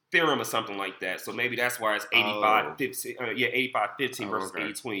Theorem or something like that. So maybe that's why it's 85-15 versus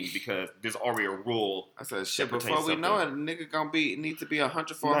 80-20, because there's already a rule. I said, shit, before we know it, a nigga gonna need to be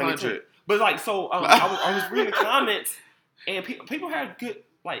 100 for 100. But, like, so I was reading the comments, and people had good,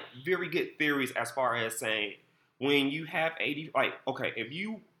 like, very good theories as far as saying, when you have 80, like, okay, if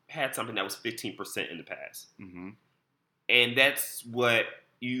you had something that was 15% in the past, and that's what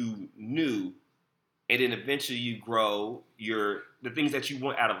you knew, and then eventually you grow. The things that you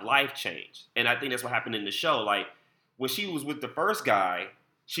want out of life change, and I think that's what happened in the show. Like when she was with the first guy,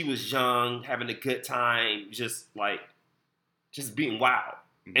 she was young, having a good time, just being wild.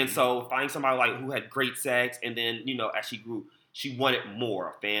 Mm-hmm. And so finding somebody like who had great sex, and then as she grew, she wanted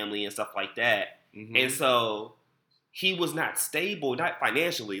more, a family and stuff like that. Mm-hmm. And so he was not stable, not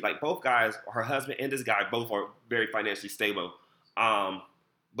financially. Like both guys, her husband and this guy, both are very financially stable.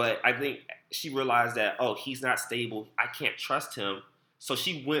 But I think she realized that, he's not stable. I can't trust him. So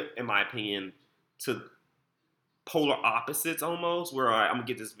she went, in my opinion, to polar opposites almost, where I'm going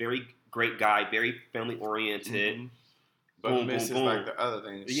to get this very great guy, very family oriented. Mm-hmm. But misses like the other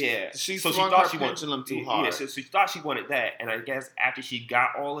things. Yeah. She thought she wanted them too hard. Yeah, so she thought she wanted that. And I guess after she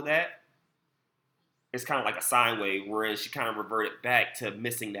got all of that, it's kind of like a sine wave, wherein she kind of reverted back to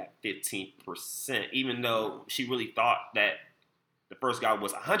missing that 15%, even though she really thought that the first guy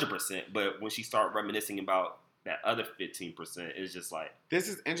was 100%. But when she started reminiscing about that other 15%, it's just like... This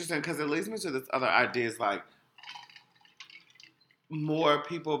is interesting because it leads me to this other idea. Is like more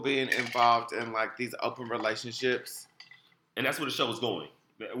people being involved in like these open relationships. And that's where the show was going.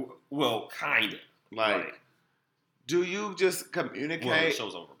 Well, kind of. Like, do you just communicate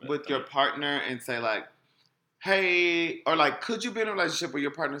with your partner and say, like, hey, or like, could you be in a relationship where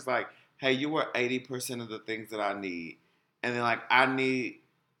your partner's like, hey, you were 80% of the things that I need, and then, like, I need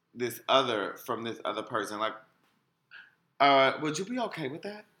this other from this other person. Like, would you be okay with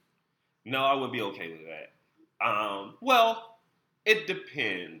that? No, I wouldn't be okay with that. Well, it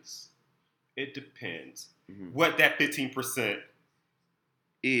depends. It depends. Mm-hmm. What that 15%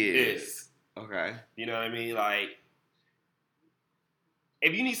 is. Okay. You know what I mean? Like,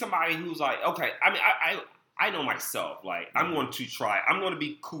 if you need somebody who's like, okay, I mean, I know myself. Like, mm-hmm. I'm going to try. I'm going to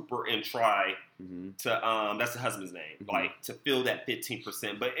be Cooper and try to, that's the husband's name, like, to fill that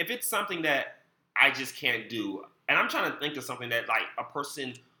 15%. But if it's something that I just can't do, and I'm trying to think of something that, like, a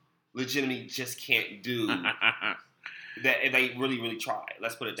person legitimately just can't do, that if they really, really try.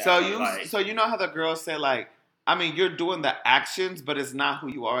 Let's put it that way. So you know how the girls say, like, I mean, you're doing the actions, but it's not who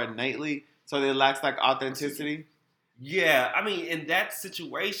you are innately, so it lacks, like, authenticity? Yeah, I mean, in that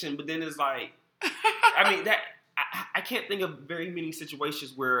situation, but then it's like, I mean, that I can't think of very many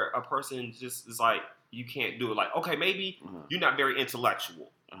situations where a person just is like, you can't do it. Like, okay, maybe you're not very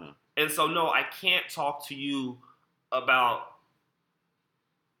intellectual. And so, no, I can't talk to you about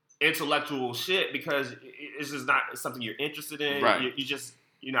intellectual shit because it's just not something you're interested in. Right.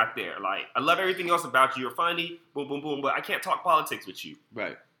 You're not there. Like, I love everything else about you. You're funny, boom, boom, boom, but I can't talk politics with you.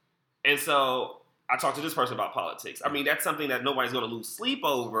 Right. And so I talked to this person about politics. I mean, that's something that nobody's going to lose sleep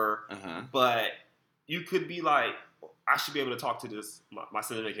over, but you could be like, I should be able to talk to this, my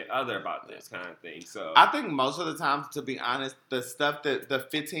significant other about this kind of thing. So I think most of the time, to be honest, the stuff that the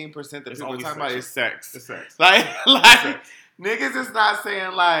 15% that people are talking about is sex. It's sex. Like sex. Niggas is not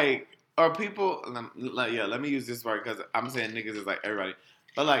saying like, or people, like, yeah, let me use this word because I'm saying niggas is like everybody.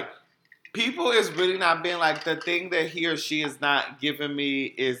 But like, people is really not being like, the thing that he or she is not giving me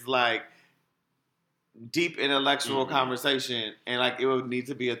is like deep intellectual conversation. And like, it would need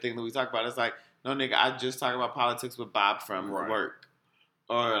to be a thing that we talk about. It's like, no, nigga, I just talk about politics with Bob from work.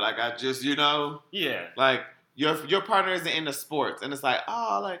 Or like, I just, Yeah. Like, your partner isn't into sports. And it's like,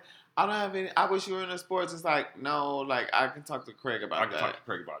 oh, like, I don't have any, I wish you were into sports. It's like, no, like, I can talk to Craig about that. I can talk to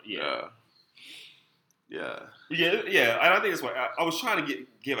Craig about it, yeah. Yeah. And I think that's what I was trying to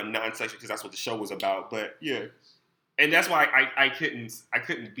give a non-section because that's what the show was about. But yeah, and that's why I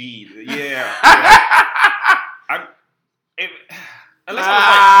couldn't be unless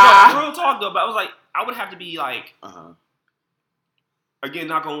I was like, no, real talk though. But I was like, I would have to be like, again,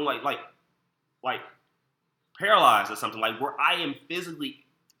 not going like paralyzed or something, like where I am physically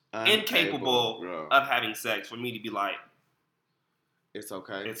incapable of having sex for me to be like, it's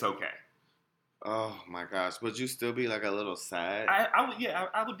okay. It's okay. Oh my gosh. Would you still be like a little sad?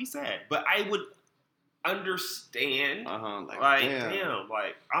 I would be sad. But I would understand. Like damn,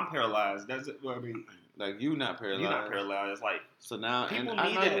 like I'm paralyzed. That's what I mean. Like you not paralyzed. You're not paralyzed. It's like so now and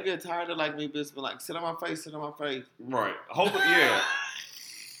I know you get tired of like me just be like, sit on my face. Right. Hopefully yeah.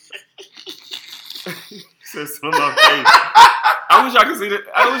 Said sit on my face. I wish I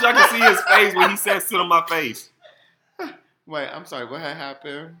could see his face when he said sit on my face. Wait, I'm sorry. What had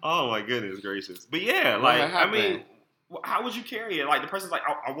happened? Oh my goodness gracious! But yeah, like I mean, how would you carry it? Like the person's like,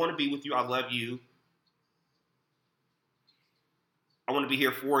 I want to be with you. I love you. I want to be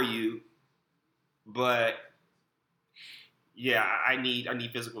here for you. But yeah, I need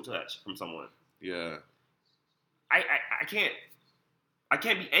physical touch from someone. Yeah. I can't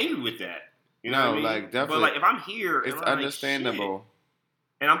be angry with that. You know what I mean? Like definitely. But like if I'm here, it's understandable. Like,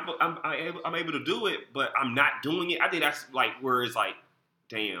 and I'm able to do it, but I'm not doing it. I think that's like where it's like,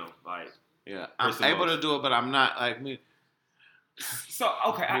 damn, like. Yeah, I'm able to do it, but I'm not like me. So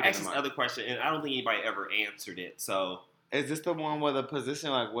okay, I asked this other question, and I don't think anybody ever answered it. So is this the one where the position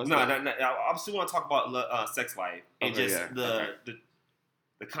like what's? No. I still want to talk about sex life and the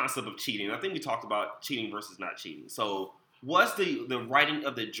concept of cheating. I think we talked about cheating versus not cheating. So was the writing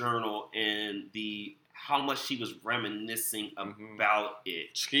of the journal and the how much she was reminiscing about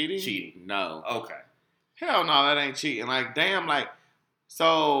it cheating? No. Okay. Hell no, that ain't cheating. Like damn, like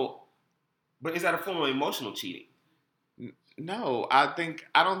so. But is that a form of emotional cheating? No, I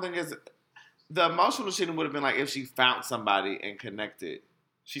don't think it's the emotional cheating would have been like if she found somebody and connected.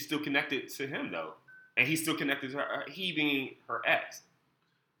 She's still connected to him though, and he's still connected to her. He being her ex.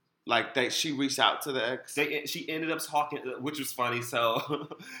 Like that, she reached out to the ex. She ended up talking, which was funny. So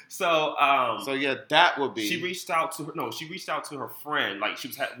yeah, that would be. She reached out to her. No, she reached out to her friend. Like she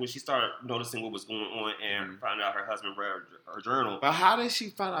was when she started noticing what was going on and found out her husband read her journal. But how did she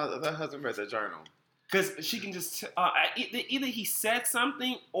find out that her husband read the journal? Because she can just either he said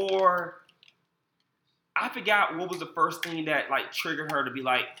something or I forgot what was the first thing that like triggered her to be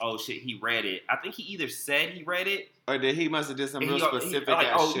like, oh shit, he read it. I think he either said he read it. Or did he must have did some real specific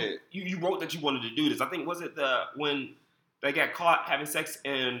shit. You wrote that you wanted to do this. I think was it when they got caught having sex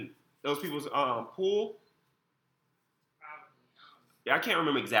in those people's pool? Yeah, I can't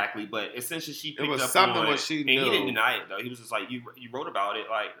remember exactly, but essentially she picked up something on what she knew. And he didn't deny it though. He was just like, you wrote about it,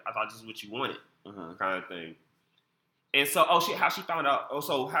 like I thought this is what you wanted, kind of thing. And so how she found out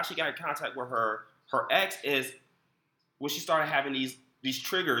how she got in contact with her ex is when she started having these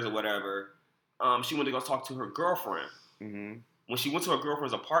triggers or whatever. She went to go talk to her girlfriend. Mm-hmm. When she went to her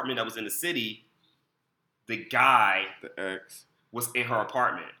girlfriend's apartment that was in the city, the ex, was in her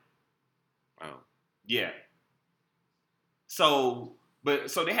apartment. Oh, yeah. So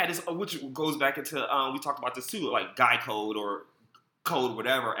they had this, which goes back into we talked about this too, like guy code or code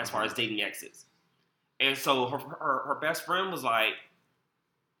whatever as far as dating exes. And so her best friend was like,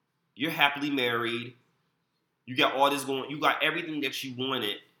 "You're happily married. You got all this going. You got everything that you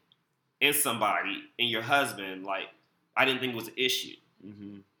wanted." In somebody, in your husband, like, I didn't think it was an issue.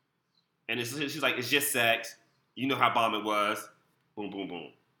 Mm-hmm. And she's like, it's just sex. You know how bomb it was. Boom, boom, boom.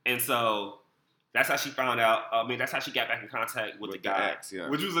 And so, that's how she found out. That's how she got back in contact with the guy. Ex, yeah.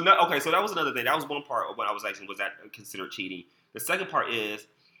 Which was okay, so that was another thing. That was one part of what I was asking, was that considered cheating? The second part is,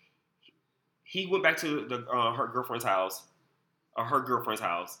 he went back to her girlfriend's house,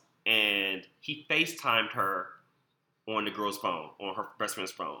 and he FaceTimed her on the girl's phone, on her best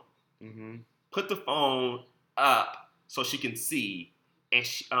friend's phone. Mm-hmm. Put the phone up so she can see, and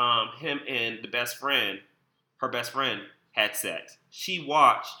him and her best friend had sex. She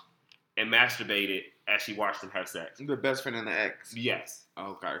watched and masturbated as she watched them have sex. The best friend and the ex? Yes.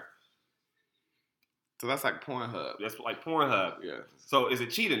 Okay. So that's like Pornhub. That's like Pornhub. Yeah. So is it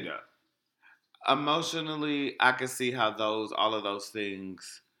cheating though? Emotionally, I can see how all of those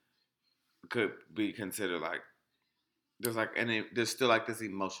things could be considered like, there's still like this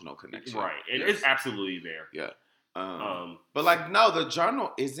emotional connection. Right. And it's absolutely there. Yeah. But like, no, the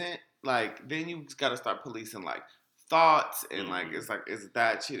journal isn't like, then you got to start policing like thoughts and like, it's like, is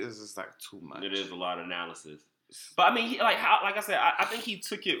that shit? It's just like too much. It is a lot of analysis. But I mean, like I said, I think he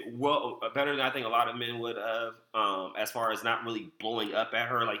took it better than I think a lot of men would have, as far as not really blowing up at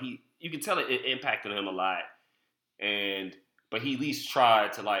her. Like you can tell it impacted him a lot. But he at least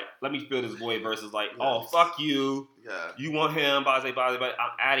tried to like, let me feel this boy versus like, oh, fuck you. Yeah. You want him, but I'm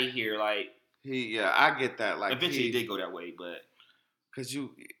out of here. Like, I get that. Like, eventually it did go that way, but.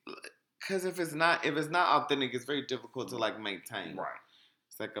 Because if it's not authentic, it's very difficult to like maintain. Right.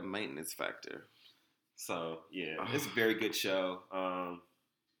 It's like a maintenance factor. So, yeah, it's a very good show.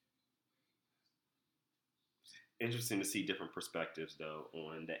 Interesting to see different perspectives, though,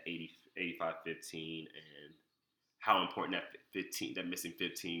 on the 85-15 and how important that missing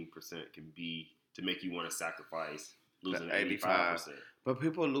 15% can be to make you want to sacrifice losing the 85%. But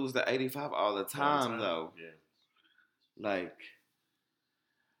people lose the 85 all the time, though. Yeah. Like,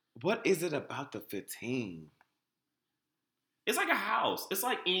 what is it about the 15? It's like a house. It's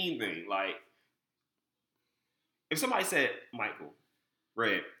like anything. Like, if somebody said, Michael,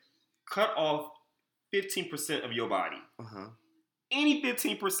 Red, cut off 15% of your body. Any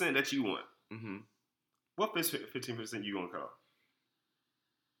 15% that you want. Mm-hmm. What 15% you gonna cut off?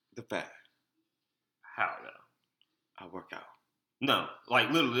 The fat. How though? I work out. No, like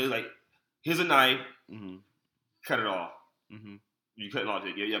literally, like here's a knife. Mm-hmm. Cut it off. Mm-hmm. You cut it off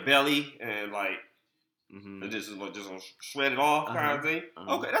your belly and like and just shred it off kind of thing.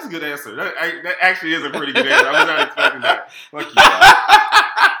 Okay, that's a good answer. That actually is a pretty good answer. I was not expecting that. Fuck you.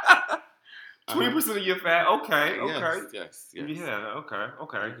 30% of your fat. Okay. Yes. Yeah. Okay.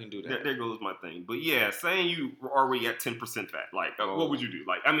 You can do that. There goes my thing. But yeah, saying you were already at 10% fat, like, what would you do?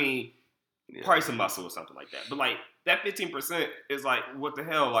 Like, I mean, probably some muscle or something like that. But like that 15% is like, what the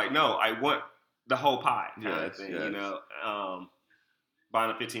hell? Like, no, I want the whole pie kind of thing. You know,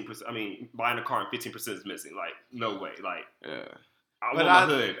 buying a 15%. I mean, buying a car and 15% is missing. Like, no way. Like, I want my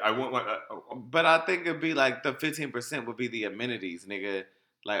hood. I want my. But I think it'd be like the 15% would be the amenities, nigga.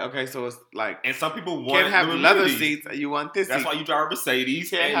 Like, okay, so it's like, and some people want can't have leather seats. You want this. That's why you drive a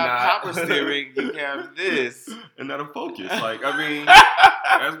Mercedes. You can't have power steering. You can't have this and not a Focus. Like, I mean,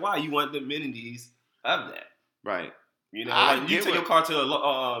 that's why you want the amenities of that, right? You know, like you take your car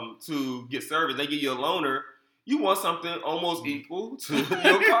to get service, they give you a loaner. You want something almost equal to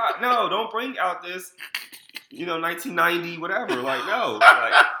your car. No, don't bring out this, 1990 whatever. Like, no,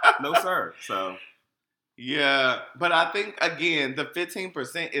 no, sir. So. Yeah, but I think again the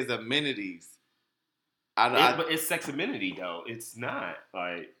 15% is amenities. But it's sex amenity though. It's not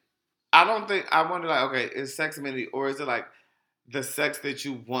like I don't think I wonder like okay, is sex amenity or is it like the sex that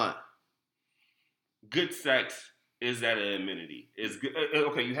you want? Good sex is that an amenity? Is good.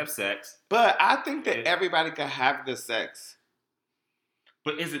 Okay, you have sex, but I think that everybody can have the sex.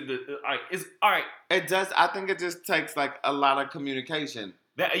 But is it is all right? It does. I think it just takes like a lot of communication.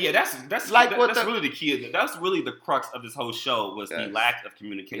 That's really the key. That's really the crux of this whole show was the lack of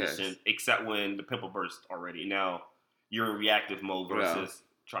communication, except when the pimple burst already. Now you're in reactive mode versus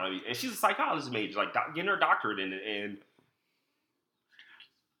trying to be. And she's a psychologist major, like getting her doctorate in it. And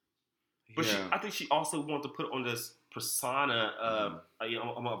but I think she also wanted to put on this persona of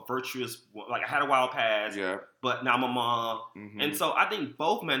I'm a virtuous. Like I had a wild past, but now I'm a mom, and so I think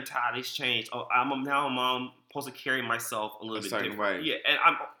both mentalities changed. Oh, I'm now a mom. Supposed to carry myself a little bit different. Way. Yeah, and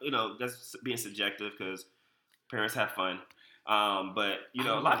I'm, that's being subjective because parents have fun. But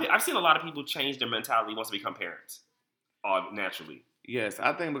I've seen a lot of people change their mentality once they become parents, naturally. Yes,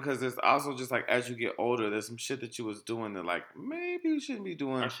 I think because it's also just like as you get older, there's some shit that you was doing that like maybe you shouldn't be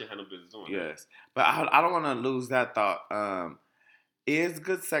doing. I should have no business doing. Yes, but I don't want to lose that thought. Is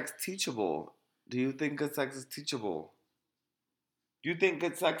good sex teachable? Do you think good sex is teachable? Do you think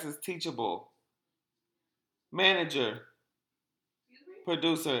good sex is teachable? Manager,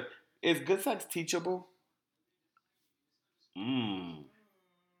 producer, is good sex teachable?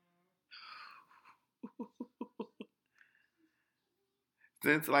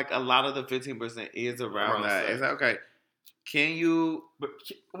 Since like a lot of the 15% is around that, it's like, okay. Can you?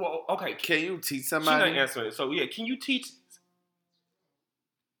 Can you teach somebody? She's not answering. So yeah, can you teach?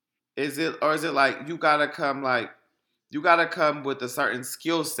 Is it like you gotta come with a certain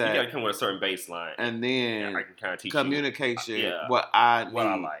skill set. You gotta come with a certain baseline, and then I can kind of teach communication. You. What I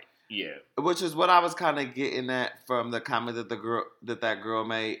like. Yeah, which is what I was kind of getting at from the comment that that girl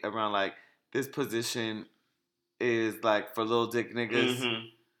made around like this position is like for little dick niggas. Mm-hmm.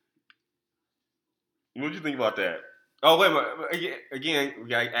 What do you think about that? Oh wait a minute. Again, we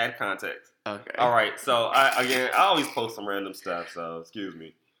gotta add context. Okay. All right. So I always post some random stuff. So excuse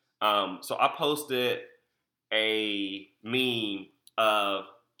me. So I posted a meme of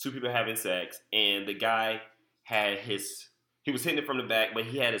two people having sex, and the guy he was hitting it from the back, but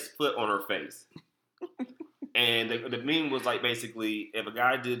he had his foot on her face. And the meme was like basically, if a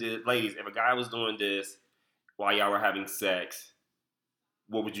guy did this, ladies, if a guy was doing this while y'all were having sex,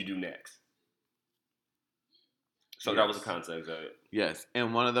 what would you do next? So that was the context of it. Yes,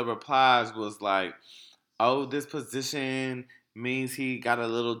 and one of the replies was like, "Oh, this position means he got a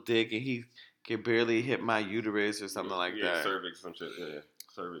little dick and he can barely hit my uterus or something like that." Cervix, some shit. Yeah,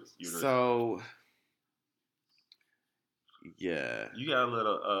 cervix, uterus. So, yeah, you got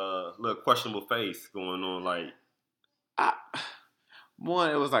a little questionable face going on. Like,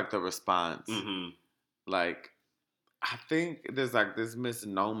 one, it was like the response. Mm-hmm. Like, I think there's like this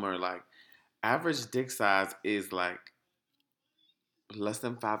misnomer. Like, average dick size is like less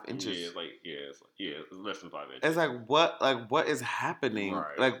than 5 inches. Yeah, it's less than 5 inches. It's like what is happening?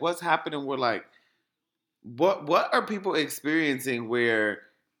 Right. Like what's happening where like what are people experiencing where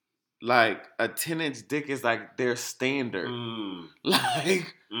like a 10-inch dick is like their standard?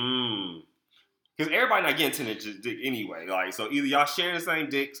 Like because everybody not getting 10-inch dick anyway. Like, so either y'all sharing the same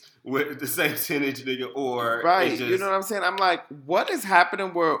dicks with the same 10-inch nigga, or right. You know what I'm saying? I'm like, what is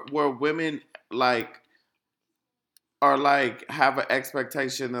happening where women like are like have an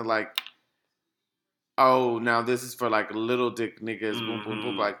expectation of like, oh, now this is for like little dick niggas. Boom, boom,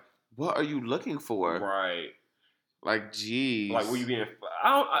 boom. Like, what are you looking for? Right. Like, geez. Like, were you being?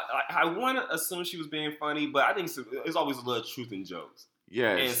 I want to assume she was being funny, but I think there's always a little truth in jokes.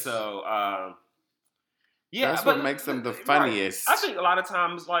 Yes. And so, yeah, that's what makes them the funniest. Right. I think a lot of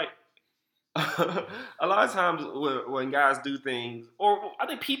times, like, a lot of times when guys do things, or I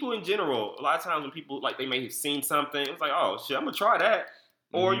think people in general, a lot of times when people like they may have seen something, it's like, oh shit, I'm gonna try that.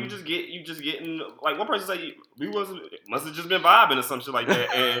 Or you just getting like one person say we must have just been vibing or some shit like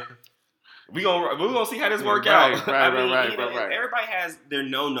that, and we're gonna see how this work out. Right. Everybody has their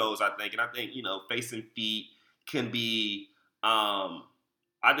no-nos, I think, and I think facing feet can be, I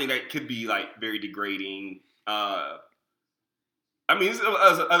think that could be like very degrading. I mean,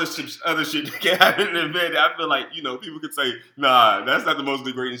 other shit that can happen in the bed. I feel like people could say, nah, that's not the most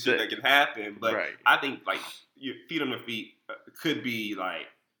degrading shit that can happen. But I think like your feet on the feet could be like,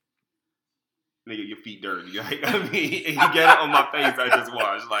 nigga, your feet dirty. Like, I mean, you get it on my face. I just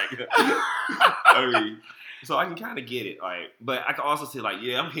washed. Like, I mean, so I can kind of get it. Like, but I can also say like,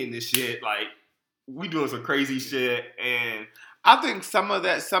 yeah, I'm hitting this shit. Like, we doing some crazy shit, and I think some of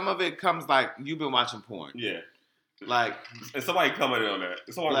it comes like you've been watching porn. Yeah. Like, and somebody commented on that.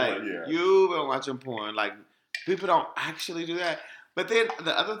 Somebody like, yeah, you've been watching porn. Like, people don't actually do that. But then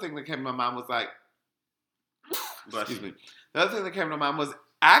the other thing that came to my mind was like, excuse me. The other thing that came to my mind was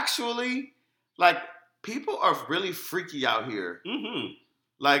actually, like, people are really freaky out here. Mm-hmm.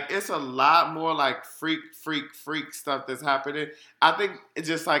 Like, it's a lot more like freak stuff that's happening. I think it's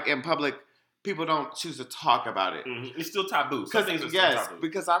just like in public, people don't choose to talk about it. Mm-hmm. It's still taboo. Some things are still taboo.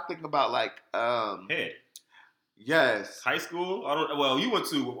 Because I think about like head. Yes. High school? Well, you went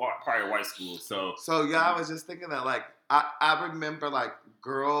to probably white school, so. So yeah, I was just thinking that like I remember like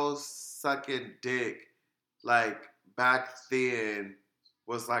girls sucking dick like back then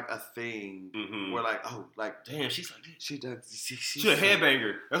was like a thing. Mm-hmm. Where like, oh, like damn, she's like she does she's a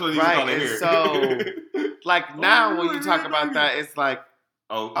headbanger. That's what you right, call it here. So like now when you talk about that, it's like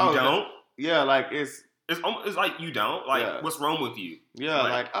you don't? Yeah, like it's like you don't. Like, yeah. What's wrong with you? Yeah,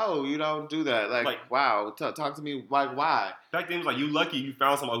 like oh, you don't do that. Like wow, talk to me. Like why? Back then it was like you lucky you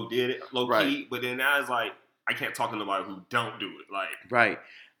found somebody who did it low key, but then now it's like I can't talk to nobody who don't do it. Like right,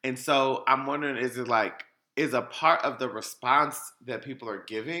 and so I'm wondering, is a part of the response that people are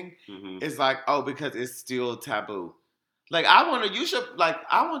giving is like, oh, because it's still taboo. Like I want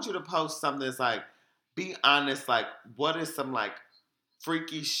you to post something that's like, be honest. Like, what is some like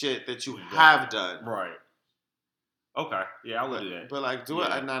freaky shit that you have done? Right. Okay. Yeah, I would do that. But like, do it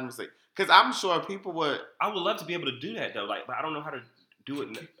anonymously, because I'm sure people would. I would love to be able to do that though. Like, but I don't know how to do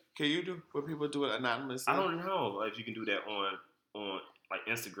it. Can you do where people do it anonymously? I don't know if you can do that on like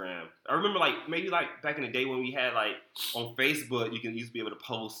Instagram. I remember like maybe like back in the day when we had like on Facebook, you used to be able to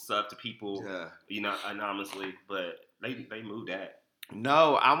post stuff to people, anonymously. But they moved that.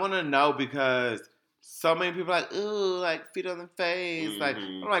 No, I want to know because so many people are like, ooh, like feet on the face. Mm-hmm. Like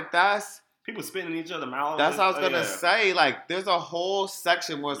I'm like that's. People spitting in each other's mouths. That's what I was gonna say. Like, there's a whole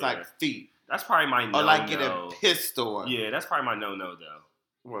section where it's like feet. That's probably my no-no. Or like getting pissed on. Yeah, that's probably my no-no though.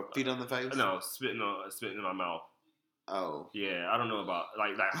 What, feet on the face? No, spitting in my mouth. Oh. Yeah, I don't know about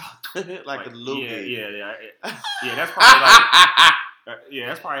like like a loogie. Yeah, that's probably like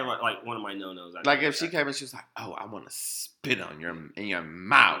that's probably like one of my no-nos. Like if she came and she was like, "Oh, I want to spit on in your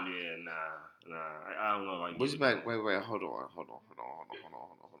mouth." Yeah, nah. I don't know. Like, wait, hold on.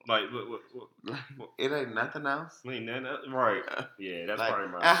 Like, what? It ain't nothing else. Ain't nothing, right? Yeah, that's like,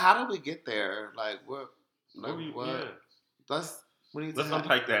 probably my. And how did we get there? Like, what? What? Yeah. Let's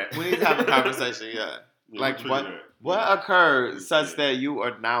unpack that. We need to have a conversation. Yeah. Like what occurred such that you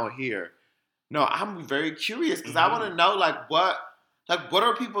are now here? No, I'm very curious because I want to know what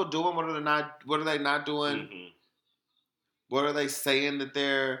are people doing? What are they not doing? Mm-hmm. What are they saying that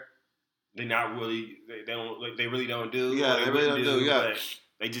they're not really? They really don't do. Yeah, they really don't do. Yeah.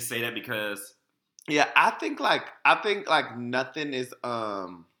 They just say that because. Yeah, I think nothing is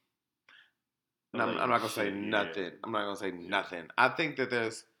I'm not gonna say nothing. Yeah. I'm not gonna say nothing. I think that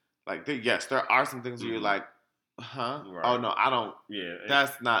there's yes, there are some things where you're like, huh? Right. Oh no, I don't. Yeah,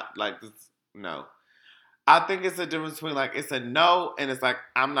 that's not like this. No, I think it's a difference between like it's a no and it's like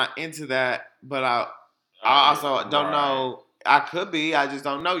I'm not into that, but I also don't know. I could be. I just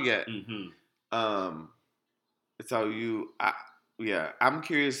don't know yet. Mm-hmm. So I'm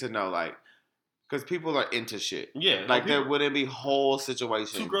curious to know, like, because people are into shit. Yeah. Like, there wouldn't be whole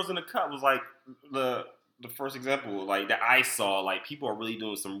situations. Two Girls in a Cup was, like, the first example, like, that I saw. Like, people are really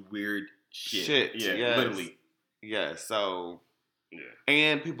doing some weird shit. Yeah, yes. Literally. Yeah, so. Yeah.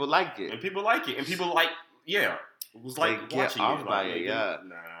 And people like it. And people like, it was like they watching get off by it,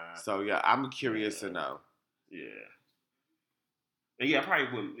 Nah. So, I'm curious to know. Yeah. Yeah, I probably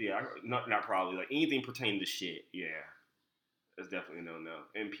wouldn't. Yeah, not probably. Like, anything pertaining to shit, yeah. That's definitely no.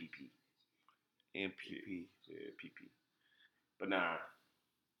 And PP. Yeah, PP. But nah.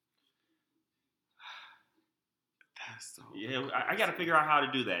 That's so Yeah, I got to figure out how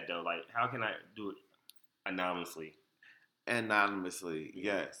to do that though. Like, how can I do it anonymously? Anonymously,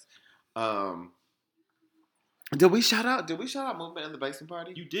 yes. Did we shout out Movement in the Basement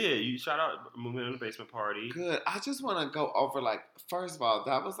Party? You did. You shout out Movement in the Basement Party. Good. I just want to go over, like, first of all,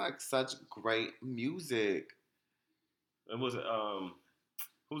 that was like such great music. It was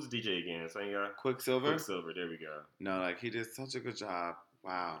who's the DJ again? Same guy. Quicksilver. There we go. No, like he did such a good job.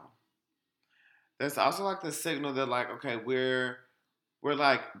 Wow. That's also like the signal that like, okay, we're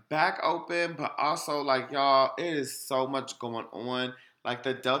like back open, but also like y'all, it is so much going on. Like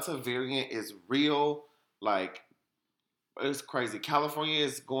the Delta variant is real. Like it's crazy. California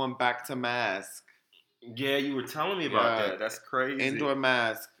is going back to mask. Yeah, you were telling me about that. That's crazy. Indoor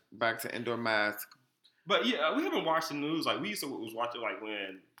mask. Back to indoor mask. But yeah, we haven't watched the news. Like we used to was watching like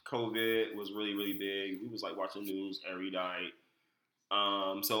when COVID was really, really big. We was like watching the news every night.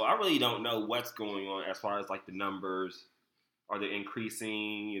 So I really don't know what's going on as far as like the numbers. Are they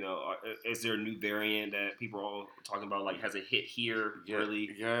increasing? You know, is there a new variant that people are all talking about? Like, has it hit here? Yeah, really?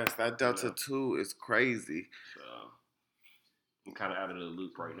 Yes, that Delta 2 is crazy. So I'm kind of out of the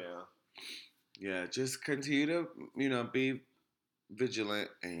loop right now. Yeah, just continue to, be vigilant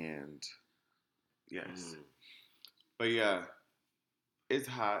and yes. But yeah, it's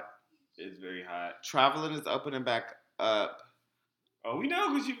hot. It's very hot. Traveling is opening back up. Oh, we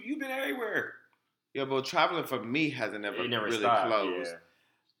know because you've been everywhere. Yeah, but traveling for me hasn't ever really stopped, closed. Yeah.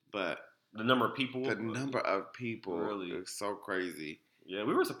 But the number of people really is so crazy. Yeah,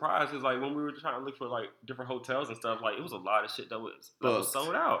 we were surprised because like when we were trying to look for like different hotels and stuff, like it was a lot of shit that was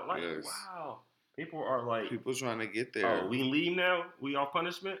sold out. Like wow, people are like trying to get there. Oh, we can leave now. We off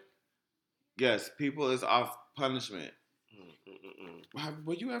punishment. Yes, people is off punishment.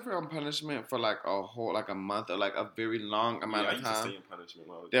 Were you ever on punishment for like a month or like a very long amount of time? I used to stay in punishment.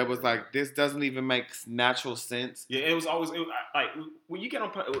 That was like, this doesn't even make natural sense. Yeah, it was like when you get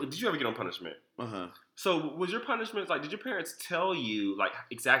on. Did you ever get on punishment? So was your punishment like? Did your parents tell you like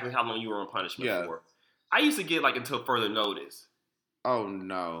exactly how long you were on punishment for? I used to get like until further notice. Oh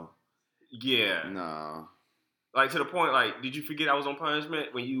no. Yeah. No. Like to the point like, did you forget I was on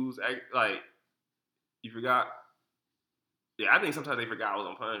punishment when you was like, you forgot? Yeah, I think sometimes they forgot I was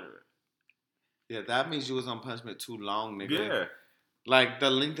on punishment. Yeah, that means you was on punishment too long, nigga. Yeah. Like, the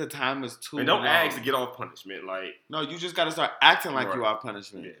length of time is too long. And don't ask to get off punishment. Like, no, you just got to start acting like you off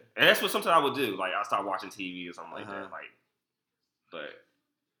punishment. Yeah. And that's what sometimes I would do. Like, I start watching TV or something like that. Like, but,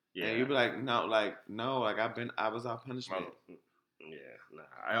 yeah. And you'd be like, no, I was off punishment. Yeah,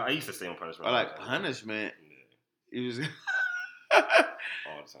 nah. I used to stay on punishment. Or like, punishment? Yeah. You just... all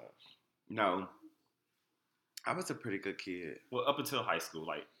the time. No. I was a pretty good kid. Well, up until high school.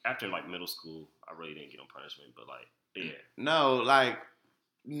 Like, after, like, middle school, I really didn't get on punishment. But, like, yeah. No, like,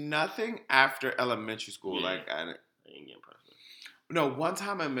 nothing after elementary school. Yeah. Like, I didn't get on punishment. No, one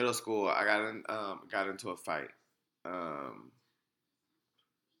time in middle school, I got into a fight.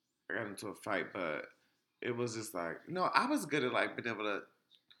 But it was just like, I was good at, like, being able to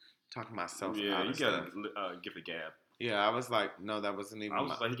talk myself out. Yeah, you got to give a gab. Yeah, I was like, no, that wasn't even. I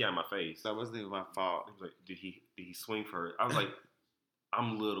was like, he got in my face. That wasn't even my fault. He was like, did he swing for it? I was like,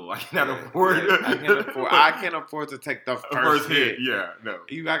 I'm little. I cannot afford it. I can't afford to take the first hit. Yeah, no.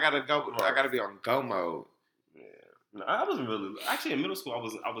 I gotta go. I gotta be on go mode. Yeah, no, I wasn't really. Actually, in middle school,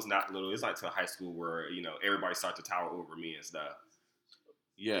 I was not little. It's like to high school where everybody starts to tower over me and stuff.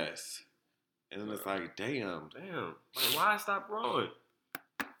 Yes, and then it's like, damn. Like, why I stop growing?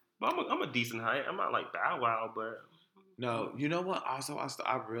 But I'm a decent height. I'm not like Bow Wow, but. No, you know what? Also,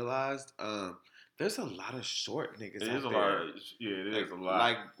 I realized there's a lot of short niggas out there. It is a lot.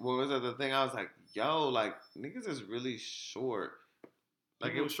 Like, what was the other thing? I was like, yo, like, niggas is really short.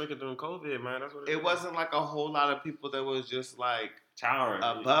 Like, it was shrinking during COVID, man. That's what it wasn't like a whole lot of people that was just, like, towering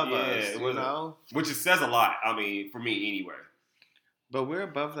above us, you know? Which says a lot, I mean, for me anyway. But we're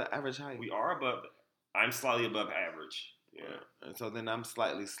above the average height. We are above. I'm slightly above average. Yeah. And so then I'm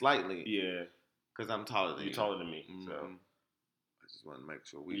slightly. Yeah. Because I'm taller than you. You're taller than me, so I just want to make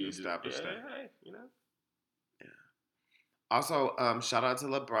sure we establish that. Hey, Yeah. Also, shout out to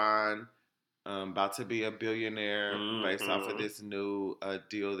LeBron, about to be a billionaire based off of this new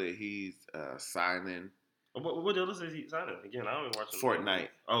deal that he's signing. What deal is he signing? Again, I don't even watch Fortnite.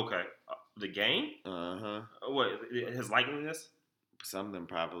 Okay, the game. What his likeness? Something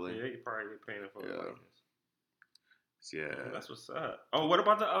probably. Yeah, you probably paying for his likeness. Yeah, that's what's up. Oh, what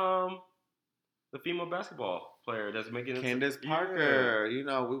about the female basketball player that's making it? Candace Parker.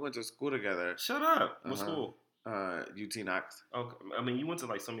 Yeah. We went to school together. Shut up. What school? UT Knox. Okay. I mean, you went to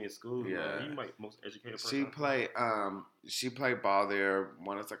like so many schools. Yeah. You might most educated person. She played ball there.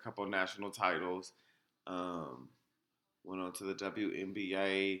 Won us a couple national titles. went on to the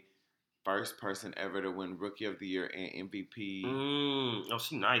WNBA. First person ever to win Rookie of the Year and MVP. Oh,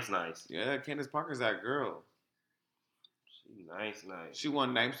 she nice. Yeah, Candace Parker's that girl. She nice. She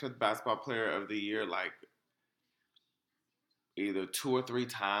won Naismith Basketball Player of the Year like either 2 or 3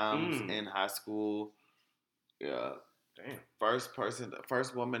 times in high school. Yeah. Damn.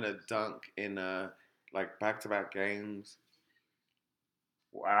 First woman to dunk in like back-to-back games.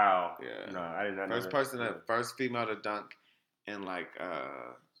 Wow. Yeah. No, I did not know that. First female to dunk in like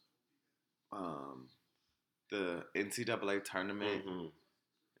the NCAA tournament. Mm-hmm.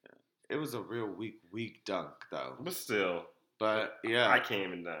 It was a real weak dunk though. But still. But yeah, I can't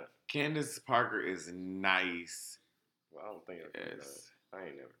even dunk. Candace Parker is nice. Well, I don't think I can dunk. I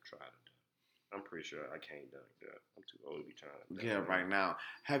ain't never tried to dunk. I'm pretty sure I can't dunk that. I'm too old to be trying to dunk. Yeah, right now.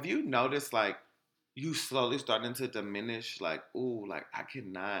 Have you noticed like you slowly starting to diminish? Like, ooh, like I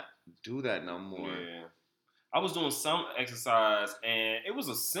cannot do that no more. Yeah. I was doing some exercise and it was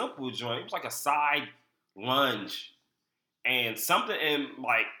a simple joint. It was like a side lunge. And something in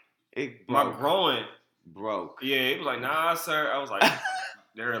like my groin broke. Yeah, it was like, nah, sir. I was like,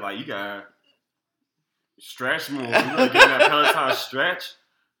 they're like, you gotta stretch more. You gotta get that Peloton stretch.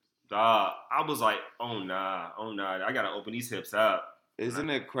 Dog, I was like, oh nah. I gotta open these hips up. Isn't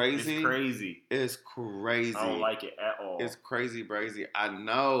it crazy? It's crazy. It's crazy. I don't like it at all. It's crazy, brazy. I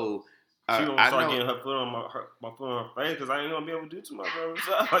know. She gonna start getting her foot on my foot on her face because I ain't gonna be able to do too much of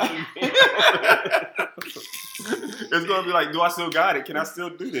it. It's gonna be like, do I still got it? Can I still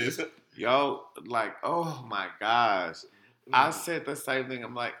do this? Yo, like, oh my gosh. I said the same thing.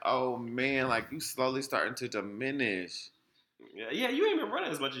 I'm like, oh man, like you slowly starting to diminish. Yeah, you ain't been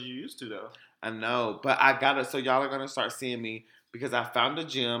running as much as you used to though. I know, but I gotta. So y'all are gonna start seeing me because I found a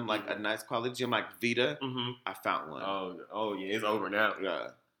gym, like a nice quality gym, like Vita. Mm-hmm. I found one. Oh yeah, it's over now.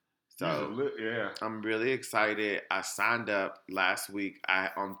 Yeah. So yeah, I'm really excited. I signed up last week.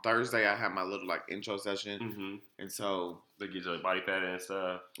 On Thursday I had my little like intro session, and so they get your body fat and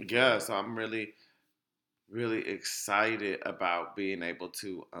stuff. Yeah, so I'm really excited about being able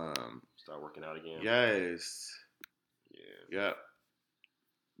to start working out again. Yes. Yeah. Yep.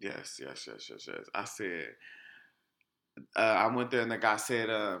 Yes. I said, I went there and the guy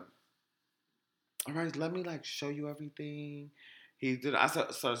said, all right, let me like show you everything. He did. I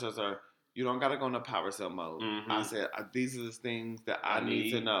said, sir, you don't gotta go into power cell mode. I said, these are the things that I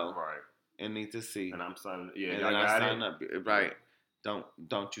need to know, right, and need to see. And I'm signing. Yeah, and I signed up. Right.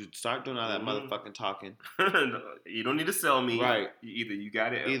 Don't you start doing all that motherfucking talking. You don't need to sell me. Right. Either you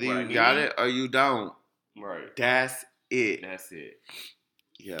got it. Either you got it or you don't. Right. That's it. That's it.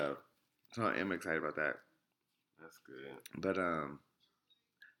 Yeah. So I am excited about that. That's good. But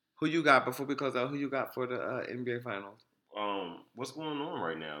who you got before we close out? Who you got for the NBA Finals? What's going on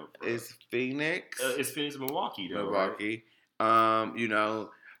right now? It's Phoenix. It's Phoenix, Milwaukee, though. Milwaukee. Right? You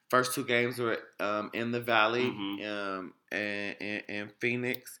know, first 2 games were in the Valley, and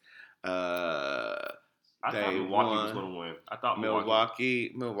Phoenix. I thought Milwaukee was going to win. I thought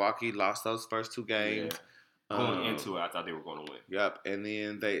Milwaukee lost those first 2 games. Yeah. Going into it, I thought they were going to win. Yep, and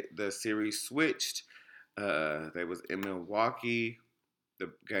then the series switched. They was in Milwaukee.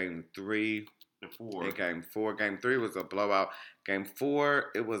 The game 3 and 4. And game 4. Game 3 was a blowout. Game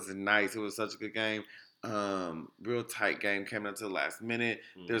 4, it was nice. It was such a good game. Real tight game. Came into the last minute.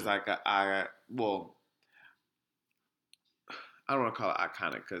 There's like I don't want to call it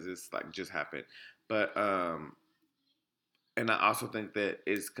iconic because it's like just happened. But and I also think that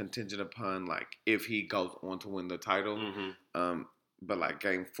it's contingent upon like if he goes on to win the title. But like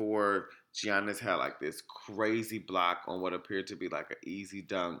game 4, Giannis had like this crazy block on what appeared to be like an easy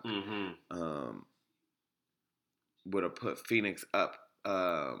dunk. Would have put Phoenix up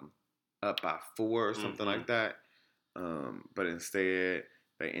by 4 or something like that. But instead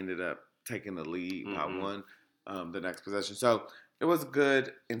they ended up taking the lead by 1 the next possession. So it was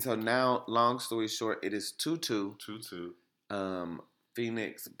good. And so now, long story short, it is 2-2. 2-2.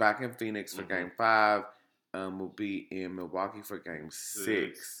 Phoenix, back in Phoenix for game 5. Will be in Milwaukee for game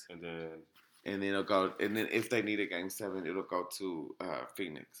 6. And then it'll go. And then if they need a game 7, it'll go to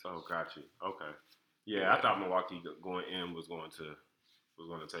Phoenix. Oh, got you. Okay. Yeah, I thought Milwaukee going in was going to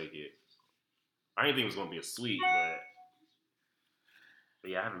take it. I didn't think it was going to be a sweep, but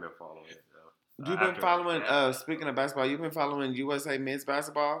yeah, I haven't been following it though. You've been following. Speaking of basketball, you've been following USA men's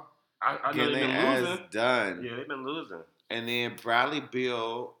basketball. I know they've been losing. Done. Yeah, they've been losing. And then Bradley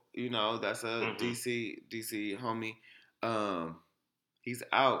Beal, you know, that's a DC homie. He's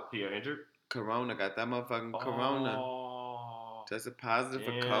out. He injured? Corona, got that motherfucking corona. Tested positive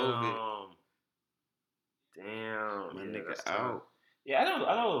for COVID. Damn. My nigga out. Yeah, I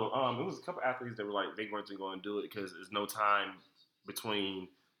know. It was a couple athletes that were like they weren't going to do it because there's no time between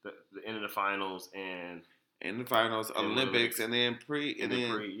the end of the finals and Olympics, and then pre.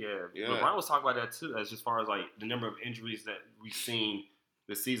 Yeah. But Ryan was talking about that too, as far as like the number of injuries that we've seen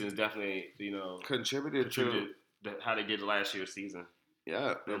this season is definitely contributed to how they did last year's season.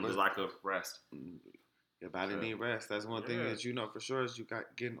 Yeah, and the lack of rest. Your body need rest. That's one thing that you know for sure is you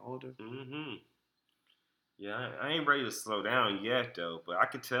got getting older. Mm-hmm. Yeah, I ain't ready to slow down yet though, but I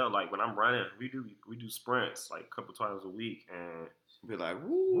can tell like when I'm running, we do sprints like a couple times a week, and be like,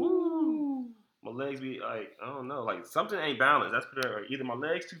 woo. My legs be like, I don't know, like something ain't balanced. That's what either my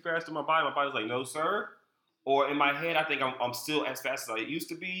legs too fast in my body's like, no sir, or in my head I think I'm still as fast as I used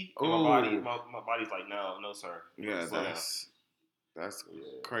to be. And my body's like, no sir. Yeah, that's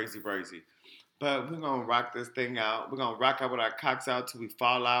crazy. But we're gonna rock this thing out. We're gonna rock out with our cocks out till we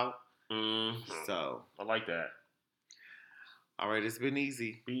fall out. Mm-hmm. So I like that. All right, it's been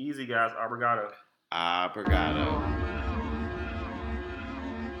easy. Be easy, guys. Obrigado.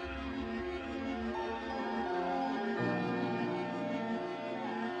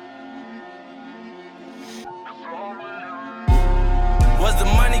 Was the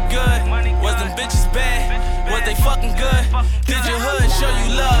money good? Was them bitches bad? Was they fucking good? Did your hood show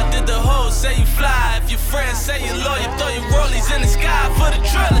you love? Did the hoes say you fly? If your friends say you loyal, throw your rollies in the sky for the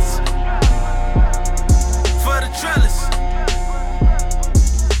trillers.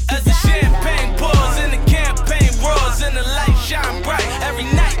 As the champagne pours and the campaign roars and the light shine bright, every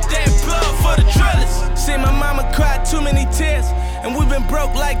night they blood for the trillers. See my mama cry too many tears, and we've been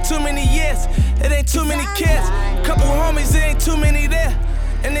broke like too many years. It ain't too many kids, couple homies, it ain't too many there.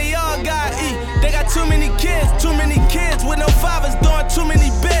 And they all gotta eat, they got too many kids with no fathers doing too many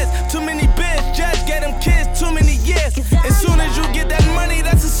bids, just get them kids too many years. As soon as you get that money,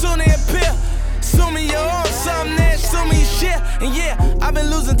 that's as soon as they appear. Sue me your own something, then sue me your shit. And yeah, I've been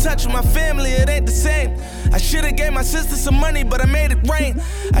losing touch with my family, it ain't the same. I should've gave my sister some money, but I made it rain.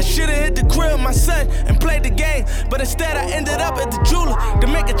 I should've hit the crib with my son and played the game, but instead I ended up at the jeweler to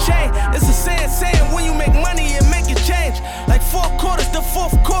make a chain. It's a saying when you make money, it make it change. Like 4 quarters, the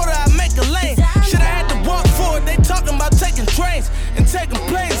 4th quarter, I make a lane. Should've had to walk forward, they talking about taking trains and taking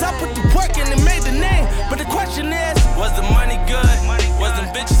planes. I put the work in.